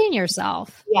protecting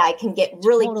yourself. Yeah, I can get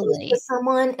really close to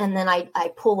someone and then I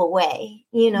pull away,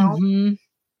 Yeah.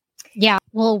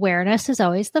 Well, awareness is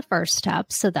always the first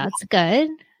step. So that's good.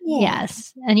 Yeah.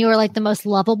 Yes. And you are like the most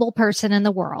lovable person in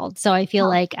the world. So I feel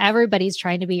like everybody's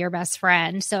trying to be your best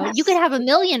friend. So you could have 1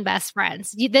 million best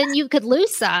friends. Then you could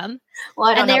lose some. Well,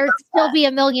 and there'd still be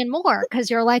 1 million more because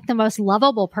you're like the most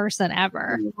lovable person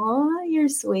ever. Oh, you're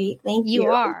sweet. Thank you. You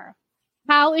are.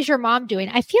 How is your mom doing?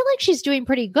 I feel like she's doing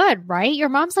pretty good, right? Your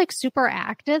mom's like super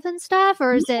active and stuff,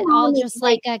 or is it all just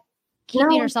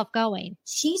keeping herself going?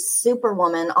 She's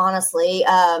superwoman, honestly.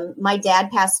 My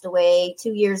dad passed away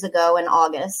 2 years ago in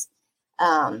August.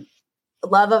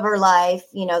 Love of her life.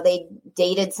 They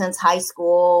dated since high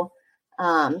school,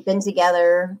 been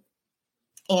together,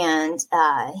 and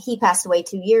he passed away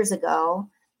 2 years ago.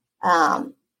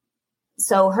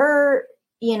 So her,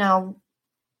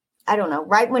 I don't know,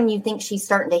 right when you think she's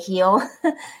starting to heal,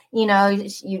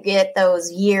 you get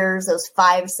those years, those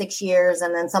 5-6 years,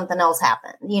 and then something else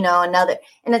happened, another,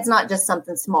 and it's not just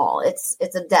something small. It's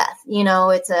a death,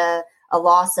 it's a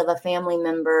loss of a family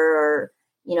member or,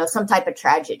 some type of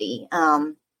tragedy.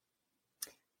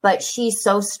 But she's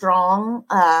so strong.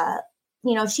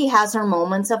 She has her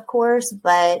moments, of course,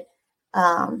 but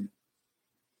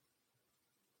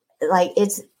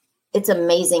it's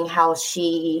amazing how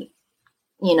she,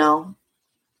 can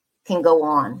go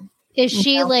on. Is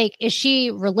she is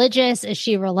she religious? Is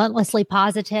she relentlessly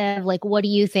positive? What do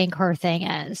you think her thing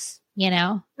is?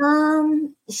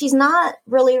 She's not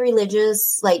really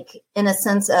religious, in a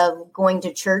sense of going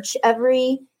to church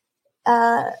every,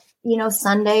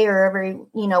 Sunday or every,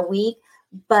 week,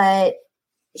 but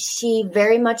she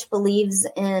very much believes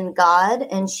in God,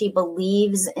 and she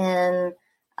believes in,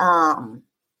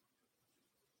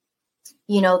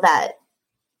 that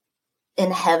in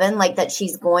heaven, that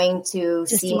she's going to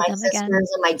see my sisters again. And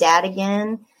my dad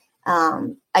again.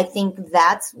 I think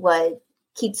that's what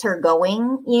keeps her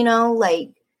going,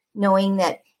 knowing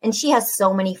that, and she has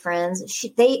so many friends.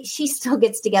 She still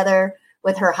gets together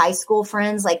with her high school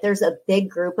friends. There's a big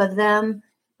group of them,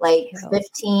 like Cute.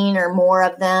 15 or more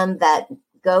of them that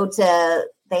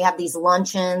they have these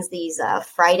luncheons, these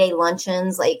Friday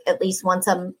luncheons, like at least once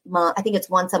a month. I think it's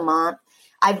once a month.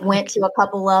 I've went to a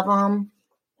couple of them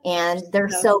and they're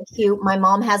so cute. My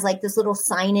mom has like this little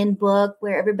sign-in book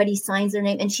where everybody signs their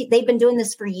name, and they've been doing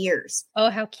this for years.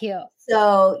 Oh, how cute.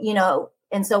 So,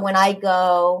 and so when I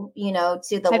go,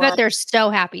 to the I bet they're so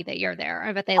happy that you're there.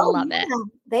 I bet they love it.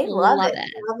 They love it.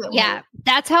 Love it. Yeah.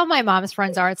 That's how my mom's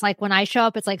friends are. It's like when I show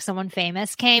up, it's like someone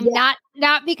famous came. Yeah.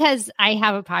 Not because I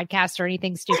have a podcast or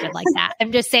anything stupid like that.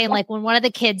 I'm just saying, like, when one of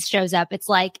the kids shows up, it's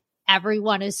like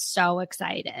everyone is so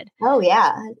excited. Oh,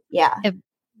 yeah. Yeah.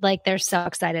 Like they're so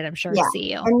excited, I'm sure, to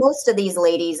see you. And most of these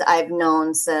ladies I've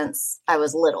known since I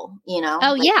was little,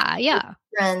 Oh, like, yeah.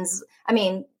 Friends. I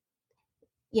mean,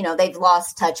 they've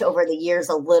lost touch over the years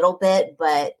a little bit,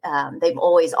 but they've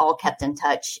always all kept in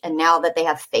touch. And now that they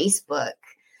have Facebook,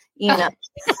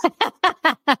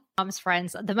 mom's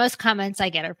friends, the most comments I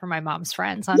get are from my mom's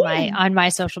friends on my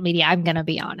social media. I'm going to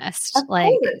be honest. Of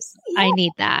course. Yeah. I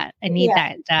need that. I need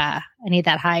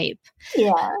that hype.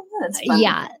 Yeah. That's funny.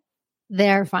 Yeah.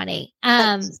 They're funny.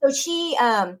 So she,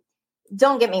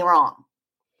 don't get me wrong.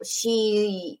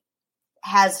 She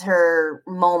has her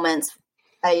moments,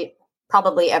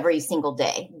 probably every single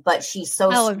day, but she's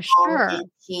so strong. I'm sure. And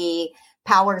she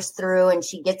powers through and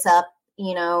she gets up,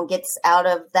 gets out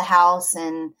of the house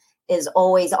and is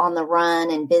always on the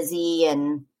run and busy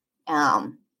and,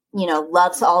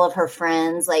 loves all of her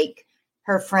friends. Like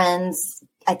her friends,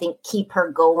 I think, keep her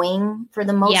going for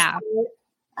the most part.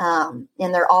 And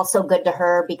they're also good to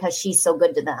her because she's so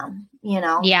good to them,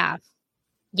 Yeah.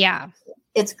 Yeah.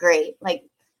 It's great. Like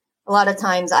a lot of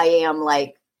times I am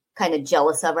like kind of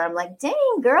jealous of her. I'm like, dang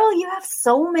girl, you have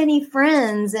so many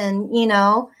friends and,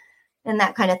 and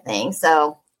that kind of thing.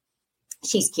 So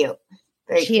she's cute.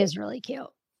 Very she cute. is really cute.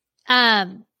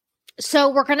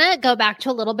 So we're going to go back to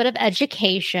a little bit of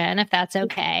education, if that's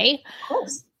okay. Of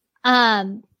course.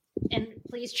 And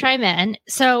please chime in.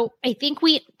 So I think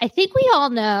we all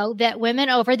know that women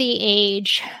over the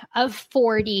age of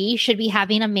 40 should be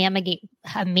having a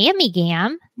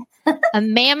mammogram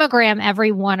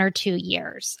every 1 or 2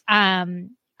 years.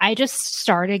 I just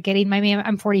started getting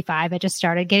I'm 45. I just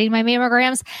started getting my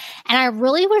mammograms, and I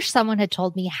really wish someone had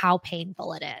told me how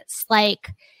painful it is.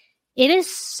 Like, it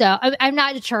is so, I'm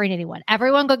not deterring anyone.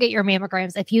 Everyone go get your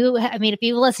mammograms. If you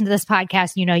listen to this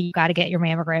podcast, you got to get your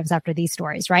mammograms after these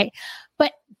stories, right?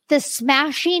 But the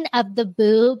smashing of the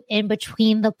boob in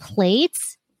between the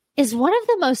plates is one of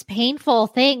the most painful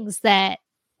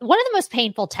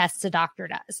tests a doctor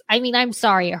does. I mean, I'm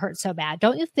sorry it hurts so bad.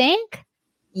 Don't you think?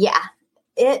 Yeah.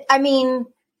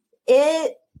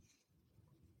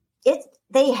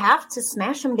 They have to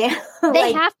smash them down.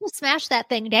 They have to smash that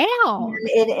thing down.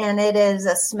 It is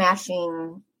a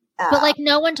smashing. But like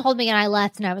no one told me, and I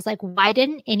left and I was like, why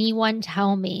didn't anyone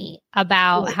tell me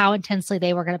about how intensely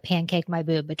they were going to pancake my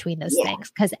boob between those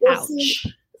things? Because ouch. See,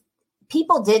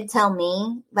 people did tell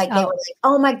me, like they were like,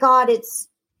 oh my God, it's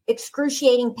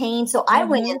excruciating pain. So I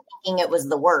went in thinking it was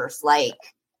the worst, like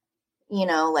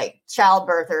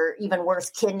childbirth or even worse,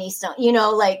 kidney stone,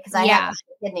 because I had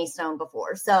a kidney stone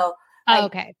before. So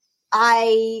okay.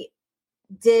 I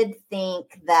did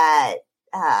think that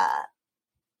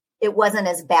it wasn't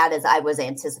as bad as I was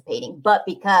anticipating, but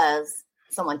because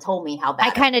someone told me how bad.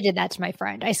 I kind of did that to my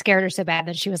friend. I scared her so bad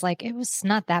that she was like, it was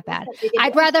not that bad.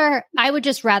 I would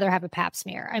just rather have a pap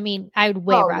smear. I mean, I would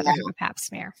rather have a pap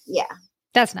smear. Yeah.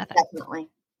 That's nothing. Definitely.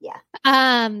 Yeah.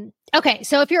 Okay.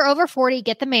 So if you're over 40,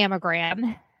 get the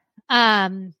mammogram.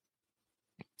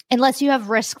 Unless you have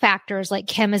risk factors like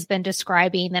Kim has been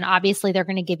describing, then obviously they're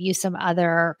going to give you some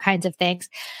other kinds of things.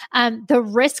 The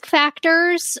risk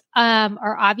factors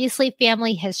are obviously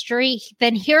family history.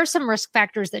 Then here are some risk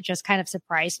factors that just kind of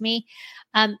surprised me.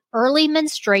 Early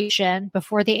menstruation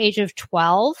before the age of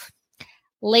 12,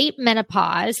 late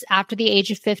menopause after the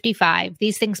age of 55.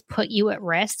 These things put you at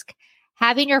risk.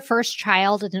 Having your first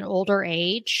child at an older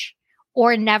age,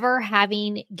 or never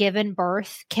having given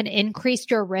birth can increase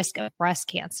your risk of breast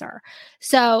cancer.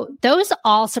 So those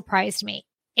all surprised me.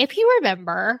 If you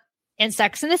remember in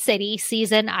Sex and the City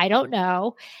season, I don't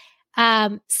know,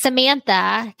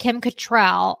 Samantha, Kim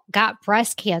Cattrall, got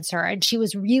breast cancer and she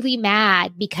was really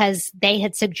mad because they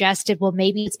had suggested, well,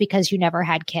 maybe it's because you never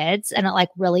had kids, and it like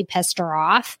really pissed her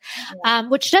off,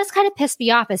 which does kind of piss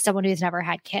me off as someone who's never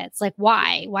had kids. Like,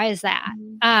 why? Why is that?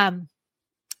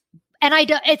 And I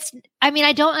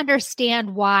don't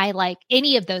understand why, like,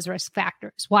 any of those risk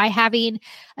factors, why having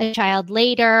a child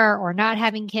later or not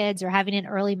having kids or having an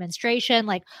early menstruation,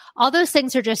 like all those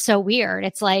things are just so weird.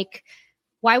 It's like,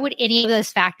 why would any of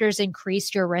those factors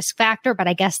increase your risk factor? But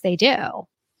I guess they do.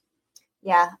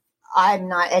 Yeah. I'm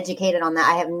not educated on that.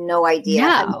 I have no idea.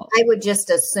 No. I would just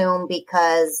assume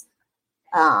because,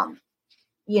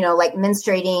 like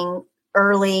menstruating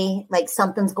early, like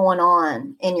something's going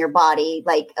on in your body,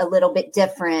 like a little bit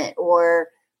different, or,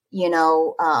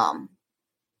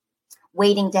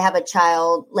 waiting to have a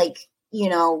child, like,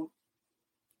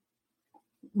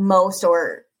 most,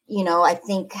 or, I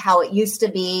think how it used to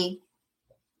be,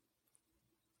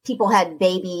 people had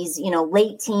babies,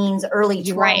 late teens, early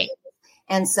 20s. Right.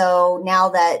 And so now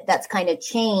that that's kind of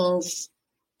changed,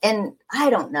 and I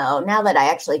don't know, now that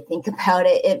I actually think about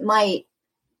it, it might,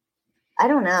 I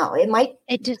don't know.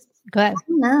 It just, go ahead. I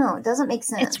don't know. It doesn't make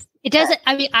sense. It doesn't,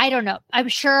 I mean, I don't know. I'm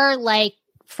sure like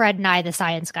Fred and I, the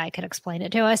science guy, could explain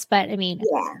it to us, but I mean,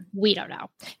 we don't know.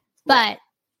 But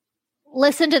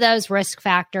listen to those risk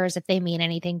factors if they mean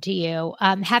anything to you.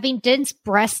 Having dense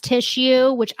breast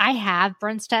tissue, which I have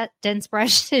dense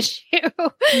breast tissue,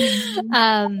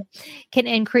 can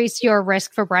increase your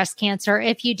risk for breast cancer.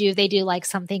 If you do, they do like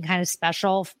something kind of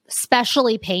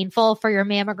especially painful for your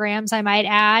mammograms, I might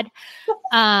add.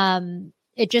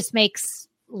 It just makes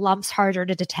lumps harder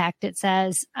to detect, it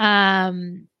says.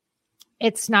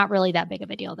 It's not really that big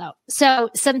of a deal though. So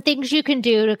some things you can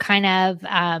do to kind of,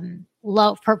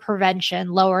 for prevention,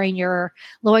 lowering your,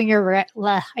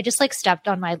 I just like stepped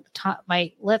on my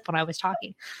lip when I was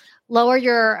talking, lowering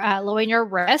your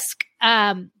risk.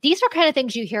 These are kind of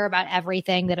things you hear about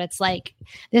everything, that it's like,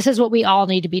 this is what we all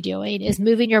need to be doing, is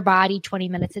moving your body 20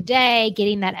 minutes a day,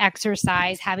 getting that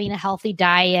exercise, having a healthy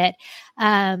diet,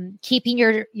 keeping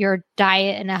your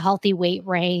diet in a healthy weight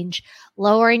range,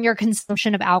 lowering your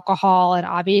consumption of alcohol and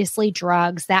obviously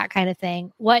drugs, that kind of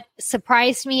thing. What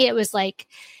surprised me, it was like,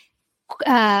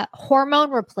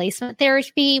 hormone replacement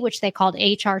therapy, which they called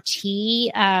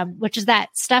HRT, which is that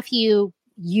stuff you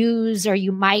use, or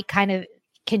you might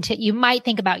you might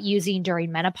think about using during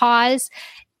menopause.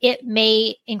 It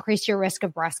may increase your risk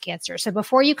of breast cancer. So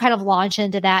before you kind of launch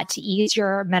into that to ease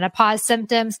your menopause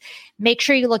symptoms, make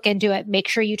sure you look into it. Make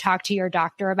sure you talk to your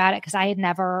doctor about it, because I had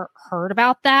never heard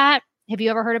about that. Have you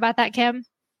ever heard about that, Kim?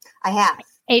 I have.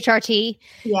 HRT?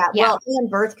 Yeah. Well, and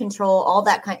birth control, all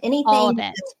that kind, anything. All of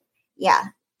it. Yeah.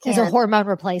 Is a hormone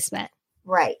replacement.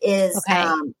 Right.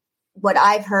 What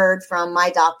I've heard from my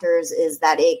doctors is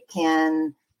that it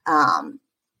can,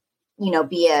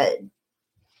 be a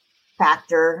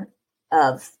factor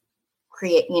of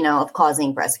of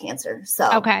causing breast cancer.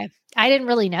 So, okay. I didn't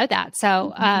really know that.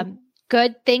 So,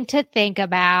 good thing to think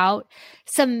about.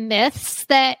 Some myths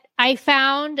that I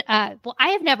found, I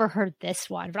have never heard this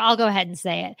one, but I'll go ahead and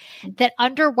say it, that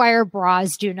underwire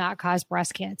bras do not cause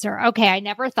breast cancer. Okay. I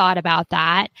never thought about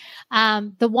that.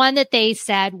 The one that they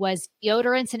said was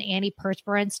deodorants and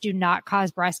antiperspirants do not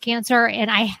cause breast cancer. And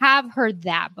I have heard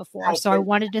that before. So I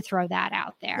wanted to throw that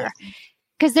out there. Yeah.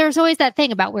 Because there's always that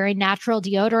thing about wearing natural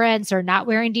deodorants or not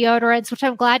wearing deodorants, which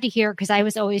I'm glad to hear, because I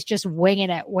was always just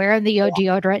winging it, wearing the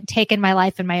deodorant, taking my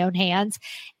life in my own hands.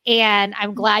 And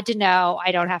I'm glad to know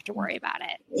I don't have to worry about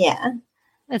it. Yeah.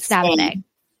 It's not a thing.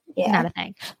 Yeah. Not a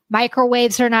thing.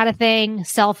 Microwaves are not a thing.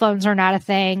 Cell phones are not a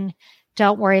thing.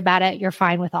 Don't worry about it. You're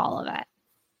fine with all of it.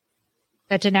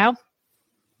 Good to know?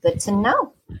 Good to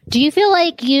know. Do you feel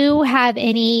like you have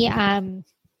any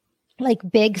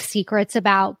big secrets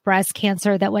about breast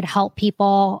cancer that would help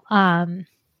people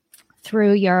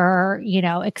through your,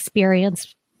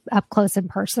 experience up close and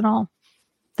personal,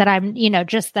 that I'm,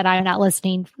 that I'm not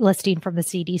listing from the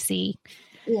CDC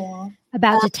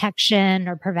about detection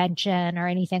or prevention or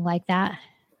anything like that?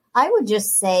 I would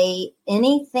just say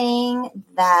anything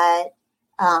that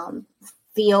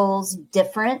feels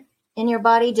different in your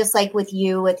body, just like with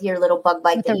you, with your little bug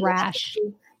bite, with the rash,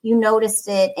 you noticed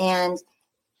it. And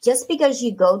just because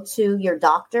you go to your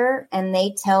doctor and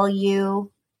they tell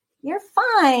you you're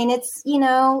fine, it's,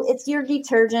 it's your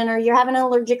detergent or you're having an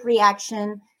allergic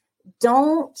reaction,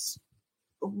 don't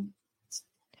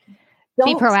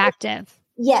be proactive.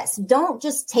 Yes. Don't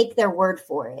just take their word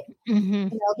for it.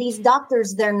 Mm-hmm. These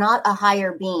doctors, they're not a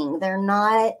higher being. They're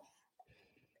not,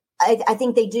 I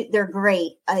think they're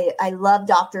great. I love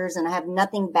doctors and I have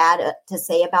nothing bad to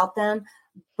say about them.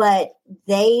 But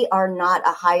they are not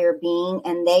a higher being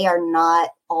and they are not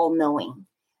all knowing.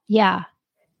 Yeah.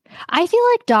 I feel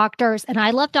like doctors, and I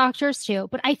love doctors too,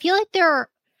 but I feel like they're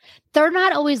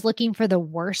not always looking for the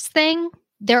worst thing.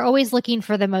 They're always looking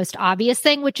for the most obvious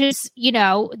thing, which is,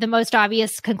 the most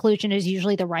obvious conclusion is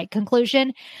usually the right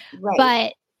conclusion.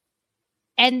 Right.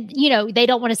 They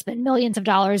don't want to spend millions of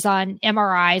dollars on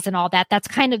MRIs and all that.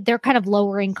 They're kind of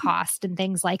lowering cost and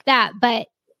things like that. But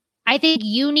I think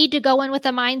you need to go in with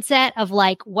a mindset of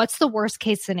like, what's the worst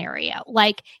case scenario?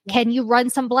 Like, can you run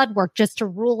some blood work just to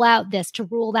rule out this, to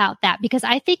rule out that? Because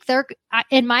I think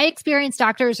in my experience,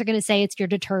 doctors are going to say it's your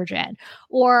detergent,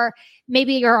 or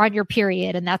maybe you're on your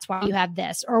period and that's why you have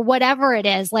this, or whatever it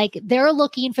is. Like, they're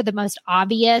looking for the most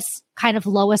obvious kind of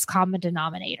lowest common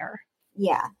denominator.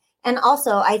 Yeah. And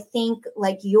also, I think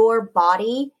like your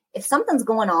body, if something's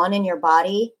going on in your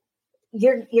body,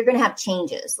 you're going to have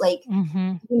changes. Like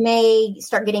you may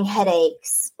start getting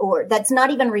headaches, or that's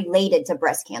not even related to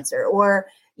breast cancer, or,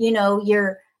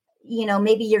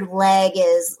 maybe your leg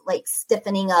is like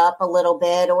stiffening up a little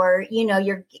bit, or,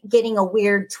 you're getting a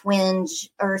weird twinge,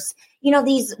 or,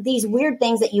 these weird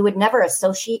things that you would never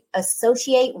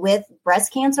associate with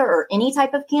breast cancer or any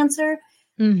type of cancer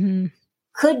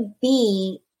could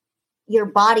be your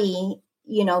body,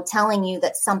 telling you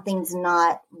that something's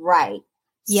not right.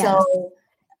 Yes. So,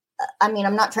 I mean,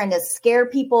 I'm not trying to scare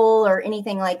people or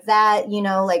anything like that,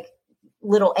 like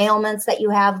little ailments that you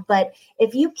have. But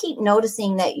if you keep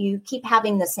noticing that you keep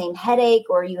having the same headache,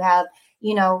 or you have,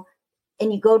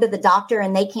 and you go to the doctor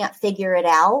and they can't figure it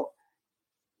out,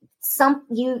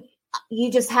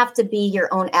 you just have to be your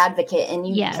own advocate, and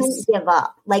you can't give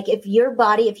up. Like if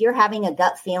you're having a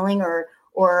gut feeling, or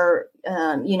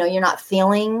you're not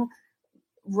feeling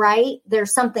right,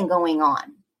 there's something going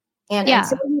on. And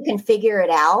until you can figure it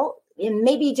out, and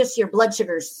maybe just your blood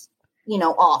sugar's,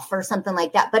 off or something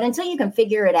like that. But until you can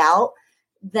figure it out,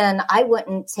 then I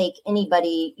wouldn't take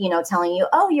anybody, telling you,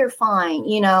 oh, you're fine.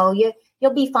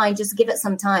 You'll be fine. Just give it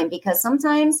some time, because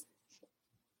sometimes,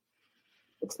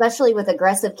 especially with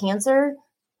aggressive cancer,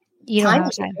 time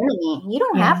is your enemy. You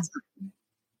don't have time.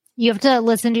 You have to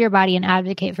listen to your body and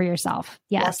advocate for yourself.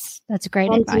 Yes. That's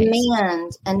great advice.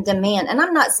 Demand. And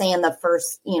I'm not saying the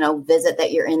first, visit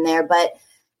that you're in there, but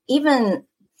even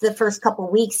the first couple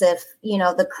of weeks, if,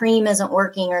 the cream isn't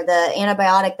working or the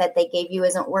antibiotic that they gave you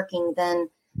isn't working, then,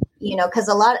 because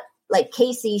a lot, like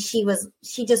Casey, she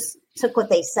just took what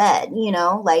they said,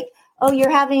 like, oh,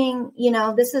 you're having,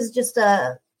 this is just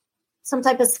some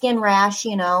type of skin rash,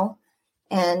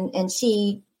 and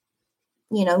she,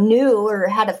 knew or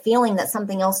had a feeling that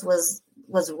something else was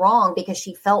wrong, because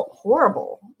she felt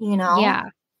horrible, Yeah.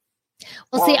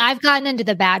 Well, see, I've gotten into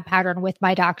the bad pattern with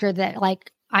my doctor that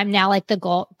like, I'm now like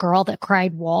the girl that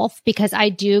cried wolf, because I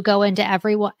do go into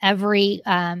every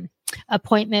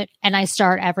appointment and I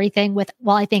start everything with,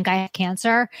 well, I think I have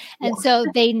cancer. And so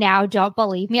they now don't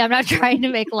believe me. I'm not trying to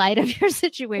make light of your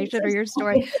situation or your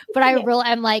story, but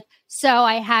I'm like, so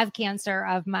I have cancer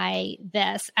of my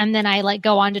this. And then I like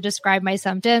go on to describe my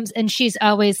symptoms. And she's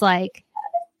always like,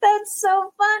 that's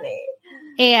so funny.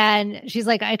 And she's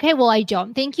like, okay, well, I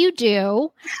don't think you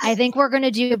do. I think we're going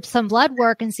to do some blood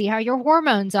work and see how your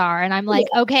hormones are. And I'm like,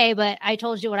 okay, but I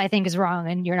told you what I think is wrong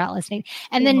and you're not listening.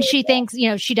 And then she thinks,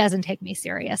 she doesn't take me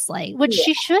seriously, which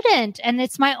she shouldn't. And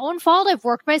it's my own fault. I've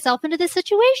worked myself into this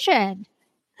situation.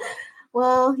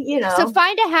 Well, So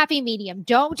find a happy medium.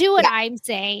 Don't do what I'm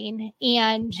saying,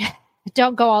 and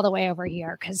don't go all the way over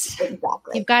here, because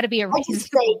you've got to be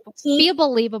be a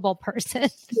believable person.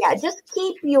 Yeah, just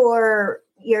keep your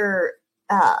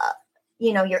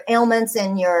ailments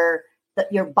and your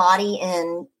body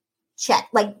in check.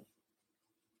 Like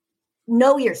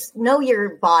know your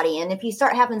body, and if you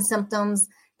start having symptoms,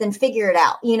 then figure it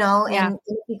out. And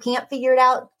if you can't figure it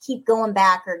out, keep going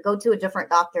back or go to a different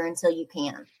doctor until you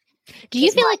can. Do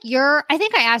you feel like I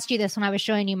think I asked you this when I was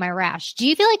showing you my rash. Do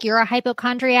you feel like you're a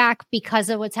hypochondriac because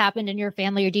of what's happened in your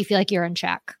family, or do you feel like you're in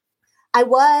check? I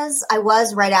was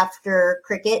right after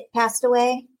Cricket passed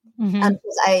away.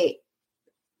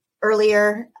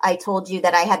 Earlier I told you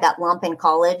that I had that lump in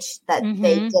college that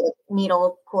they did a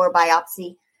needle core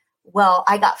biopsy. Well,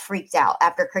 I got freaked out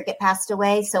after Cricket passed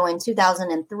away. So in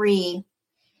 2003,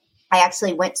 I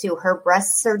actually went to her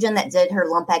breast surgeon that did her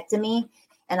lumpectomy.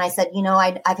 And I said,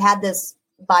 I've had this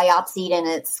biopsied and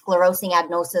it's sclerosing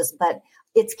adenosis, but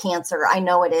it's cancer. I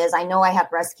know it is. I know I have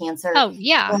breast cancer. Oh,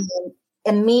 yeah. And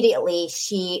immediately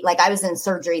I was in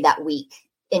surgery that week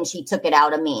and she took it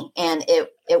out of me, and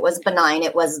it was benign.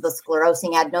 It was the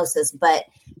sclerosing adenosis, but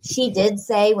she did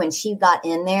say when she got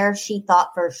in there, she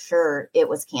thought for sure it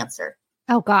was cancer.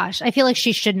 Oh gosh. I feel like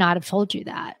she should not have told you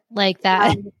that. Like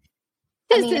that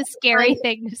is a scary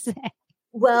thing to say.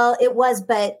 Well, it was,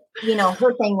 but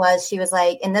her thing was, she was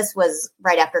like, and this was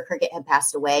right after Cricket had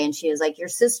passed away. And she was like, your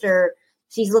sister,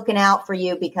 she's looking out for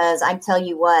you, because I tell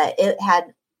you what, it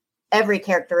had every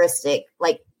characteristic,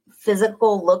 like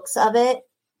physical looks of it.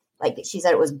 Like she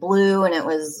said, it was blue and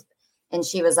And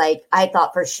she was like, I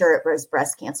thought for sure it was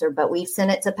breast cancer, but we've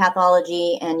sent it to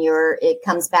pathology and it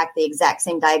comes back the exact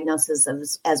same diagnosis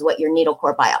as what your needle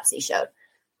core biopsy showed.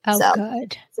 Oh, so,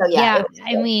 good. So yeah.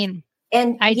 I mean,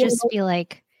 and I just feel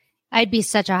like I'd be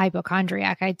such a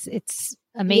hypochondriac. It's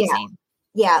amazing.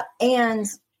 Yeah. And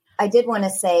I did want to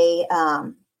say,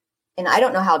 and I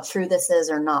don't know how true this is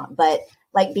or not, but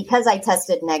like, because I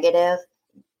tested negative,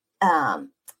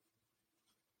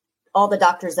 all the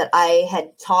doctors that I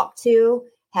had talked to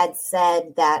had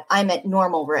said that I'm at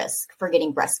normal risk for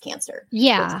getting breast cancer.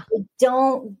 Yeah.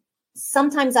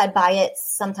 Sometimes I buy it,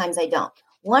 sometimes I don't.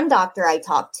 One doctor I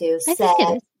talked to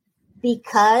said,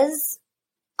 because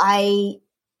I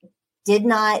did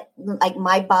not, like,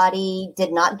 my body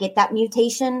did not get that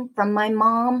mutation from my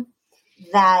mom,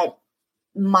 that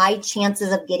my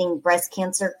chances of getting breast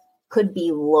cancer could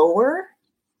be lower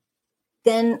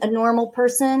than a normal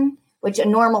person, which a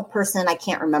normal person, I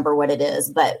can't remember what it is,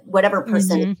 but whatever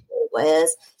percentage it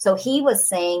was. So he was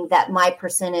saying that my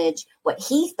percentage, what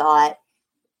he thought,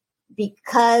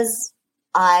 because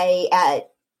I, at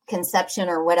conception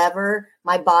or whatever,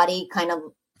 my body kind of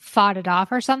fought it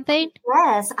off or something.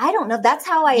 Yes. I don't know. That's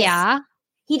how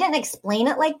he didn't explain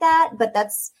it like that, but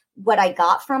that's what I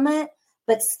got from it.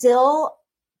 But still,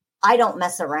 I don't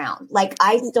mess around. Like,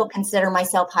 I still consider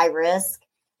myself high risk.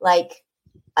 Like,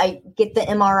 I get the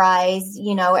MRIs,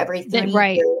 every 3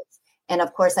 years. And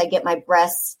of course I get my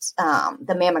breast,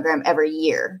 the mammogram every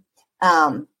year.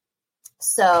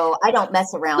 So I don't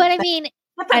mess around. But I mean,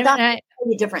 different doctors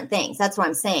tell you different things. That's what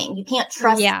I'm saying. You can't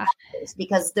trust doctors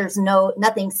because there's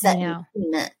nothing set in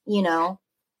agreement,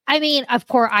 I mean, of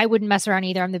course I wouldn't mess around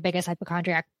either. I'm the biggest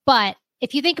hypochondriac, but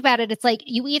if you think about it, it's like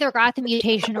you either got the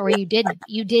mutation or you didn't.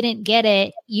 You didn't get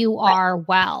it. You are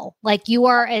well. Like,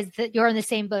 you're in the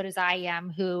same boat as I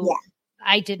am, who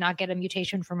I did not get a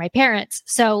mutation from my parents.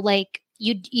 So like,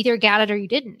 you either got it or you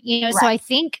didn't. So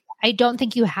I don't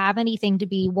think you have anything to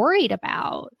be worried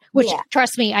about. Which,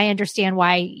 trust me, I understand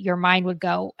why your mind would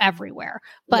go everywhere.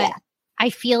 But I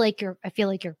feel like you're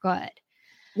good.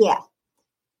 Yeah.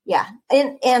 Yeah.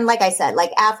 And like I said,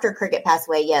 like, after Cricket passed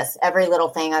away, yes, every little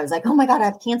thing I was like, oh my God, I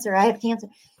have cancer.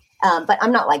 But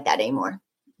I'm not like that anymore.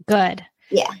 Good.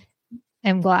 Yeah.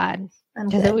 I'm glad,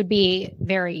 because it would be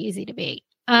very easy to be.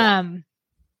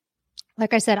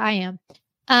 Like I said, I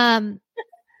am.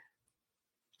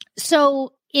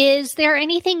 So is there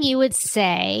anything you would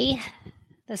say,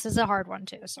 this is a hard one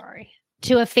too, sorry,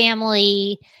 to a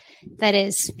family that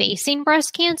is facing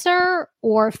breast cancer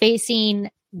or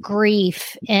facing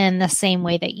grief in the same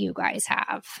way that you guys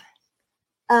have?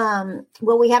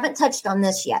 Well, we haven't touched on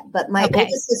this yet, but my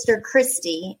oldest sister,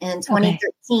 Christy, in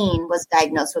 2013 was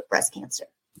diagnosed with breast cancer.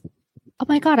 Oh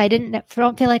my God. I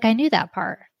don't feel like I knew that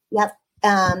part. Yep.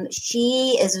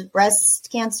 She is breast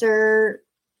cancer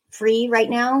free right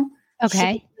now.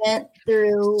 Okay. She went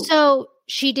through. So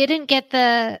she didn't get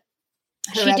the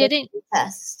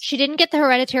test. She didn't get the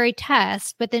hereditary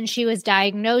test, but then she was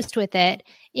diagnosed with it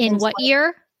in what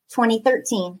year?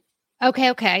 2013.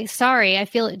 Okay. Sorry. I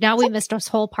feel now we missed this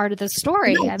whole part of the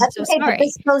story. No, I'm that's so okay, sorry. but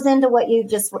this goes into what you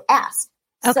just asked.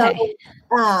 Okay.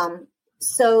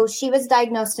 So she was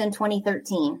diagnosed in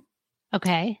 2013.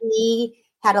 Okay. She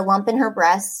had a lump in her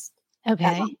breast.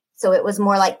 Okay. So it was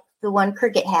more like the one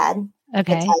Cricket had.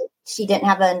 Okay. She didn't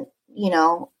have a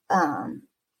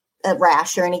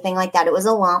rash or anything like that. It was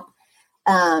a lump.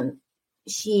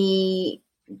 She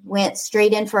went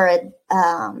straight in for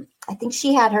I think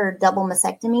she had her double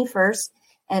mastectomy first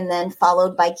and then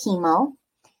followed by chemo.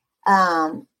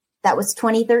 That was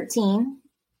 2013.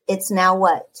 It's now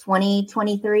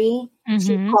 2023. She's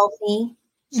healthy.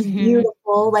 She's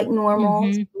beautiful, like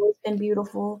normal. She's always been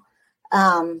beautiful.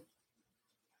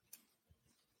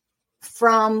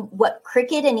 From what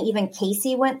Cricket and even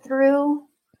Casey went through,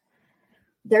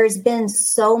 there's been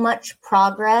so much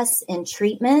progress in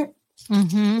treatment.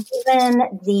 Even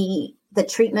the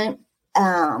treatment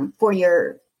for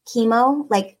your chemo.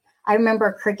 Like, I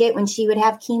remember Cricket when she would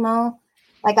have chemo.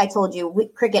 Like I told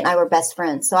you, Cricket and I were best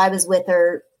friends. So I was with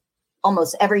her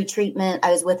almost every treatment.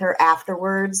 I was with her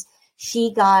afterwards.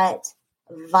 She got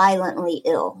violently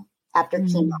ill after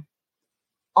chemo.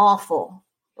 Awful.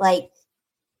 Like,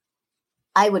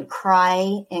 I would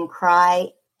cry and cry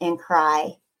and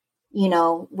cry,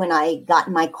 when I got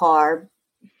in my car,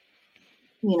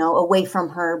 away from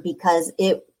her, because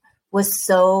it was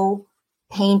so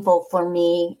painful for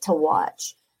me to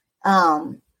watch.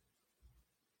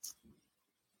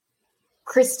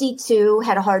 Christy too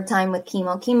had a hard time with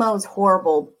chemo. Chemo is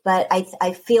horrible, but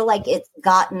I feel like it's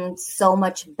gotten so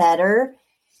much better.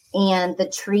 And the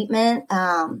treatment,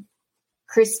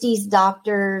 Christy's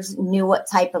doctors knew what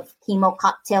type of chemo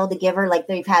cocktail to give her. Like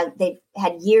they've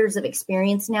had years of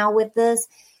experience now with this,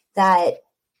 that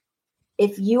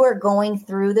if you are going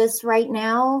through this right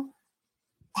now,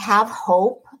 have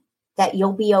hope that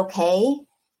you'll be okay.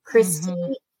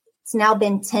 Christy, it's now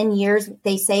been 10 years.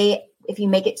 They say if you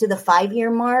make it to the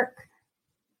 5-year mark,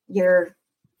 you're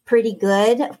pretty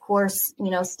good. Of course,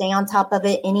 stay on top of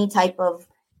it. Any type of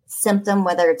symptom,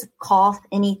 whether it's a cough,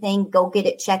 anything, go get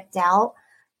it checked out.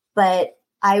 But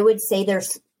I would say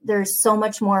there's so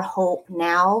much more hope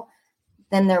now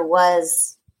than there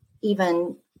was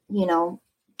even,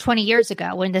 20 years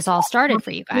ago when this all started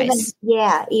for you guys.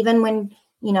 Even when,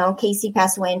 Casey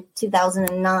passed away in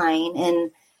 2009,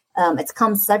 and it's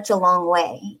come such a long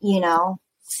way,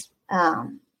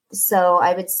 so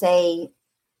I would say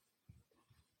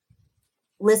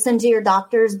listen to your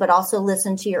doctors, but also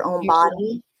listen to your own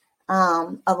body.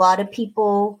 A lot of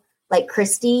people, like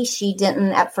Christy, she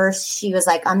didn't at first. She was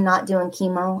like, I'm not doing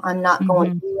chemo. I'm not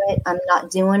going to do it. I'm not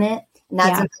doing it. And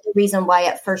that's another reason why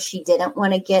at first she didn't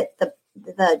want to get the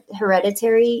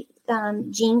hereditary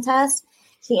gene test.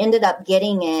 She ended up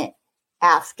getting it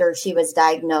after she was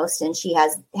diagnosed, and she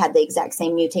has had the exact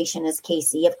same mutation as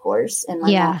Casey, of course. And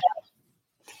my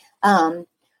mom.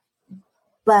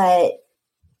 But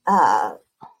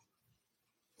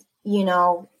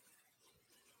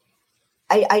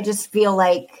I just feel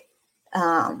like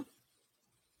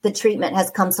the treatment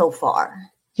has come so far.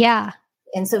 Yeah.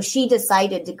 And so she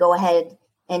decided to go ahead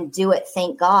and do it.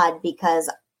 Thank God,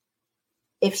 because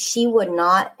if she would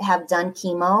not have done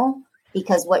chemo,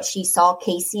 because what she saw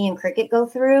Casey and Cricket go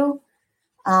through,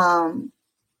 I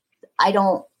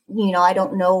don't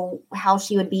know how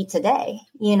she would be today,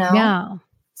 Yeah.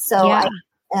 So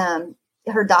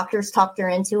her doctors talked her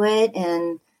into it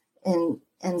and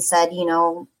said,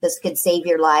 this could save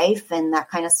your life and that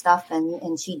kind of stuff.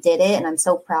 And she did it. And I'm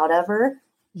so proud of her.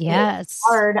 Yes. It's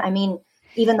hard. I mean,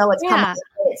 even though it's coming,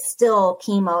 it's still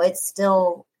chemo. It's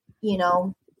still,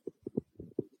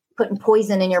 putting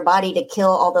poison in your body to kill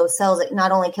all those cells. It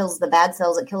not only kills the bad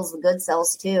cells, it kills the good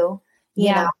cells too.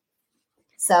 You know?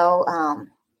 So,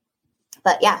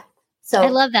 but yeah. So I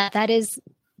love that. That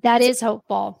is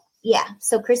hopeful. Yeah.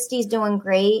 So Christy's doing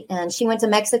great. And she went to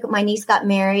Mexico. My niece got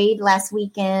married last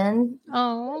weekend,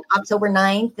 October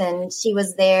 9th, and she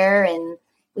was there, and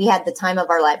we had the time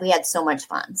of our life. We had so much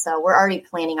fun. So we're already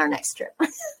planning our next trip.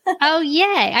 Oh, yay.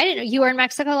 I didn't know you were in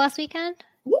Mexico last weekend.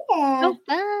 Yeah. Oh,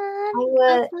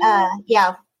 fun.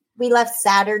 Yeah. We left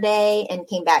Saturday and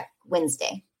came back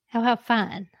Wednesday. How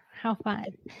fun. How fun.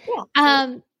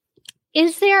 Yeah.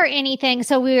 Is there anything,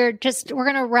 so we're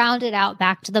going to round it out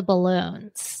back to the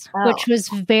balloons, which was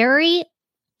very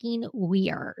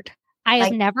weird.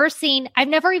 I've never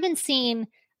even seen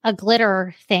a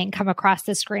glitter thing come across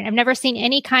the screen. I've never seen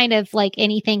any kind of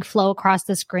anything flow across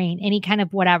the screen, any kind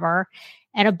of whatever.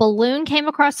 And a balloon came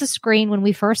across the screen when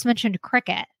we first mentioned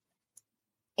Cricket.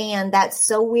 And that's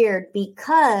so weird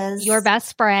because your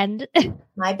best friend,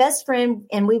 my best friend,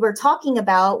 and we were talking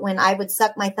about when I would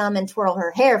suck my thumb and twirl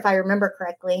her hair, if I remember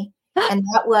correctly. And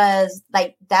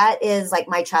that is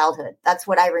my childhood. That's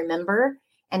what I remember.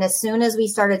 And as soon as we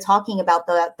started talking about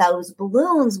those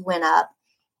balloons went up.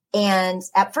 And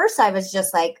at first I was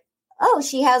just like, oh,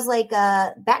 she has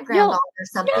a background on or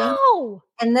something. No.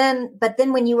 But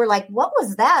then when you were like, what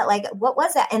was that? What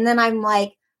was that? And then I'm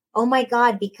like, oh my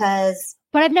God,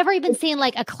 but I've never even seen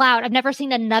a cloud. I've never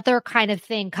seen another kind of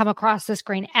thing come across the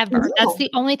screen ever. No. That's the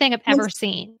only thing I've ever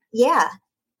seen. Yeah.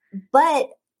 But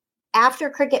after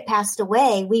Cricket passed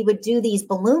away, we would do these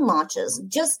balloon launches.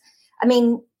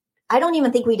 I don't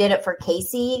even think we did it for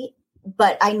Casey,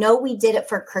 but I know we did it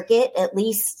for Cricket at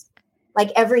least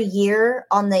every year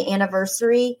on the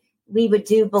anniversary, we would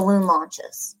do balloon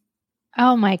launches.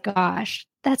 Oh my gosh.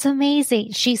 That's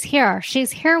amazing. She's here.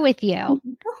 She's here with you.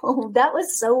 Oh, that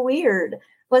was so weird.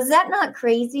 Was that not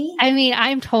crazy? I mean,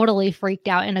 I'm totally freaked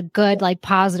out in a good,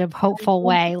 positive, hopeful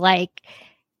way.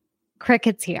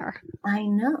 Cricket's here. I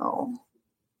know.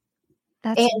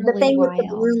 That's and really the thing wild. With the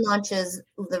balloon launches,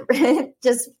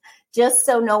 just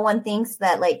so no one thinks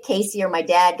that Casey or my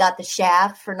dad got the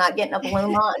shaft for not getting a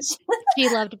balloon launch. She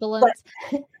loved balloons.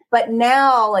 But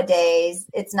nowadays,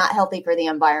 it's not healthy for the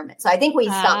environment. So I think we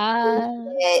stopped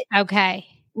doing it. Okay.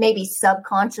 Maybe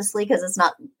subconsciously because it's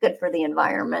not good for the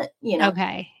environment.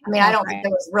 Okay. I don't think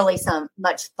there was really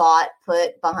much thought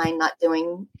put behind not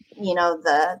doing,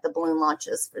 the balloon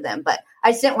launches for them. But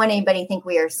I just didn't want anybody to think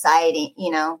we were siding,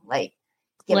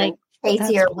 giving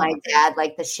Casey or my dad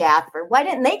the shaft for why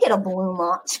didn't they get a balloon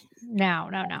launch? No.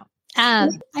 I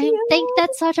think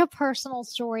that's such a personal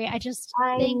story. I just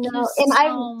thank you so and I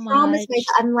promise much.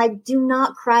 myself, I'm like, do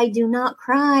not cry, do not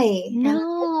cry.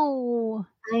 No,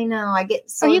 I know. I get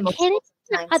so are you emotional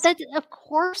kidding? sometimes. Of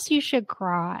course you should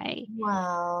cry.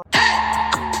 Wow.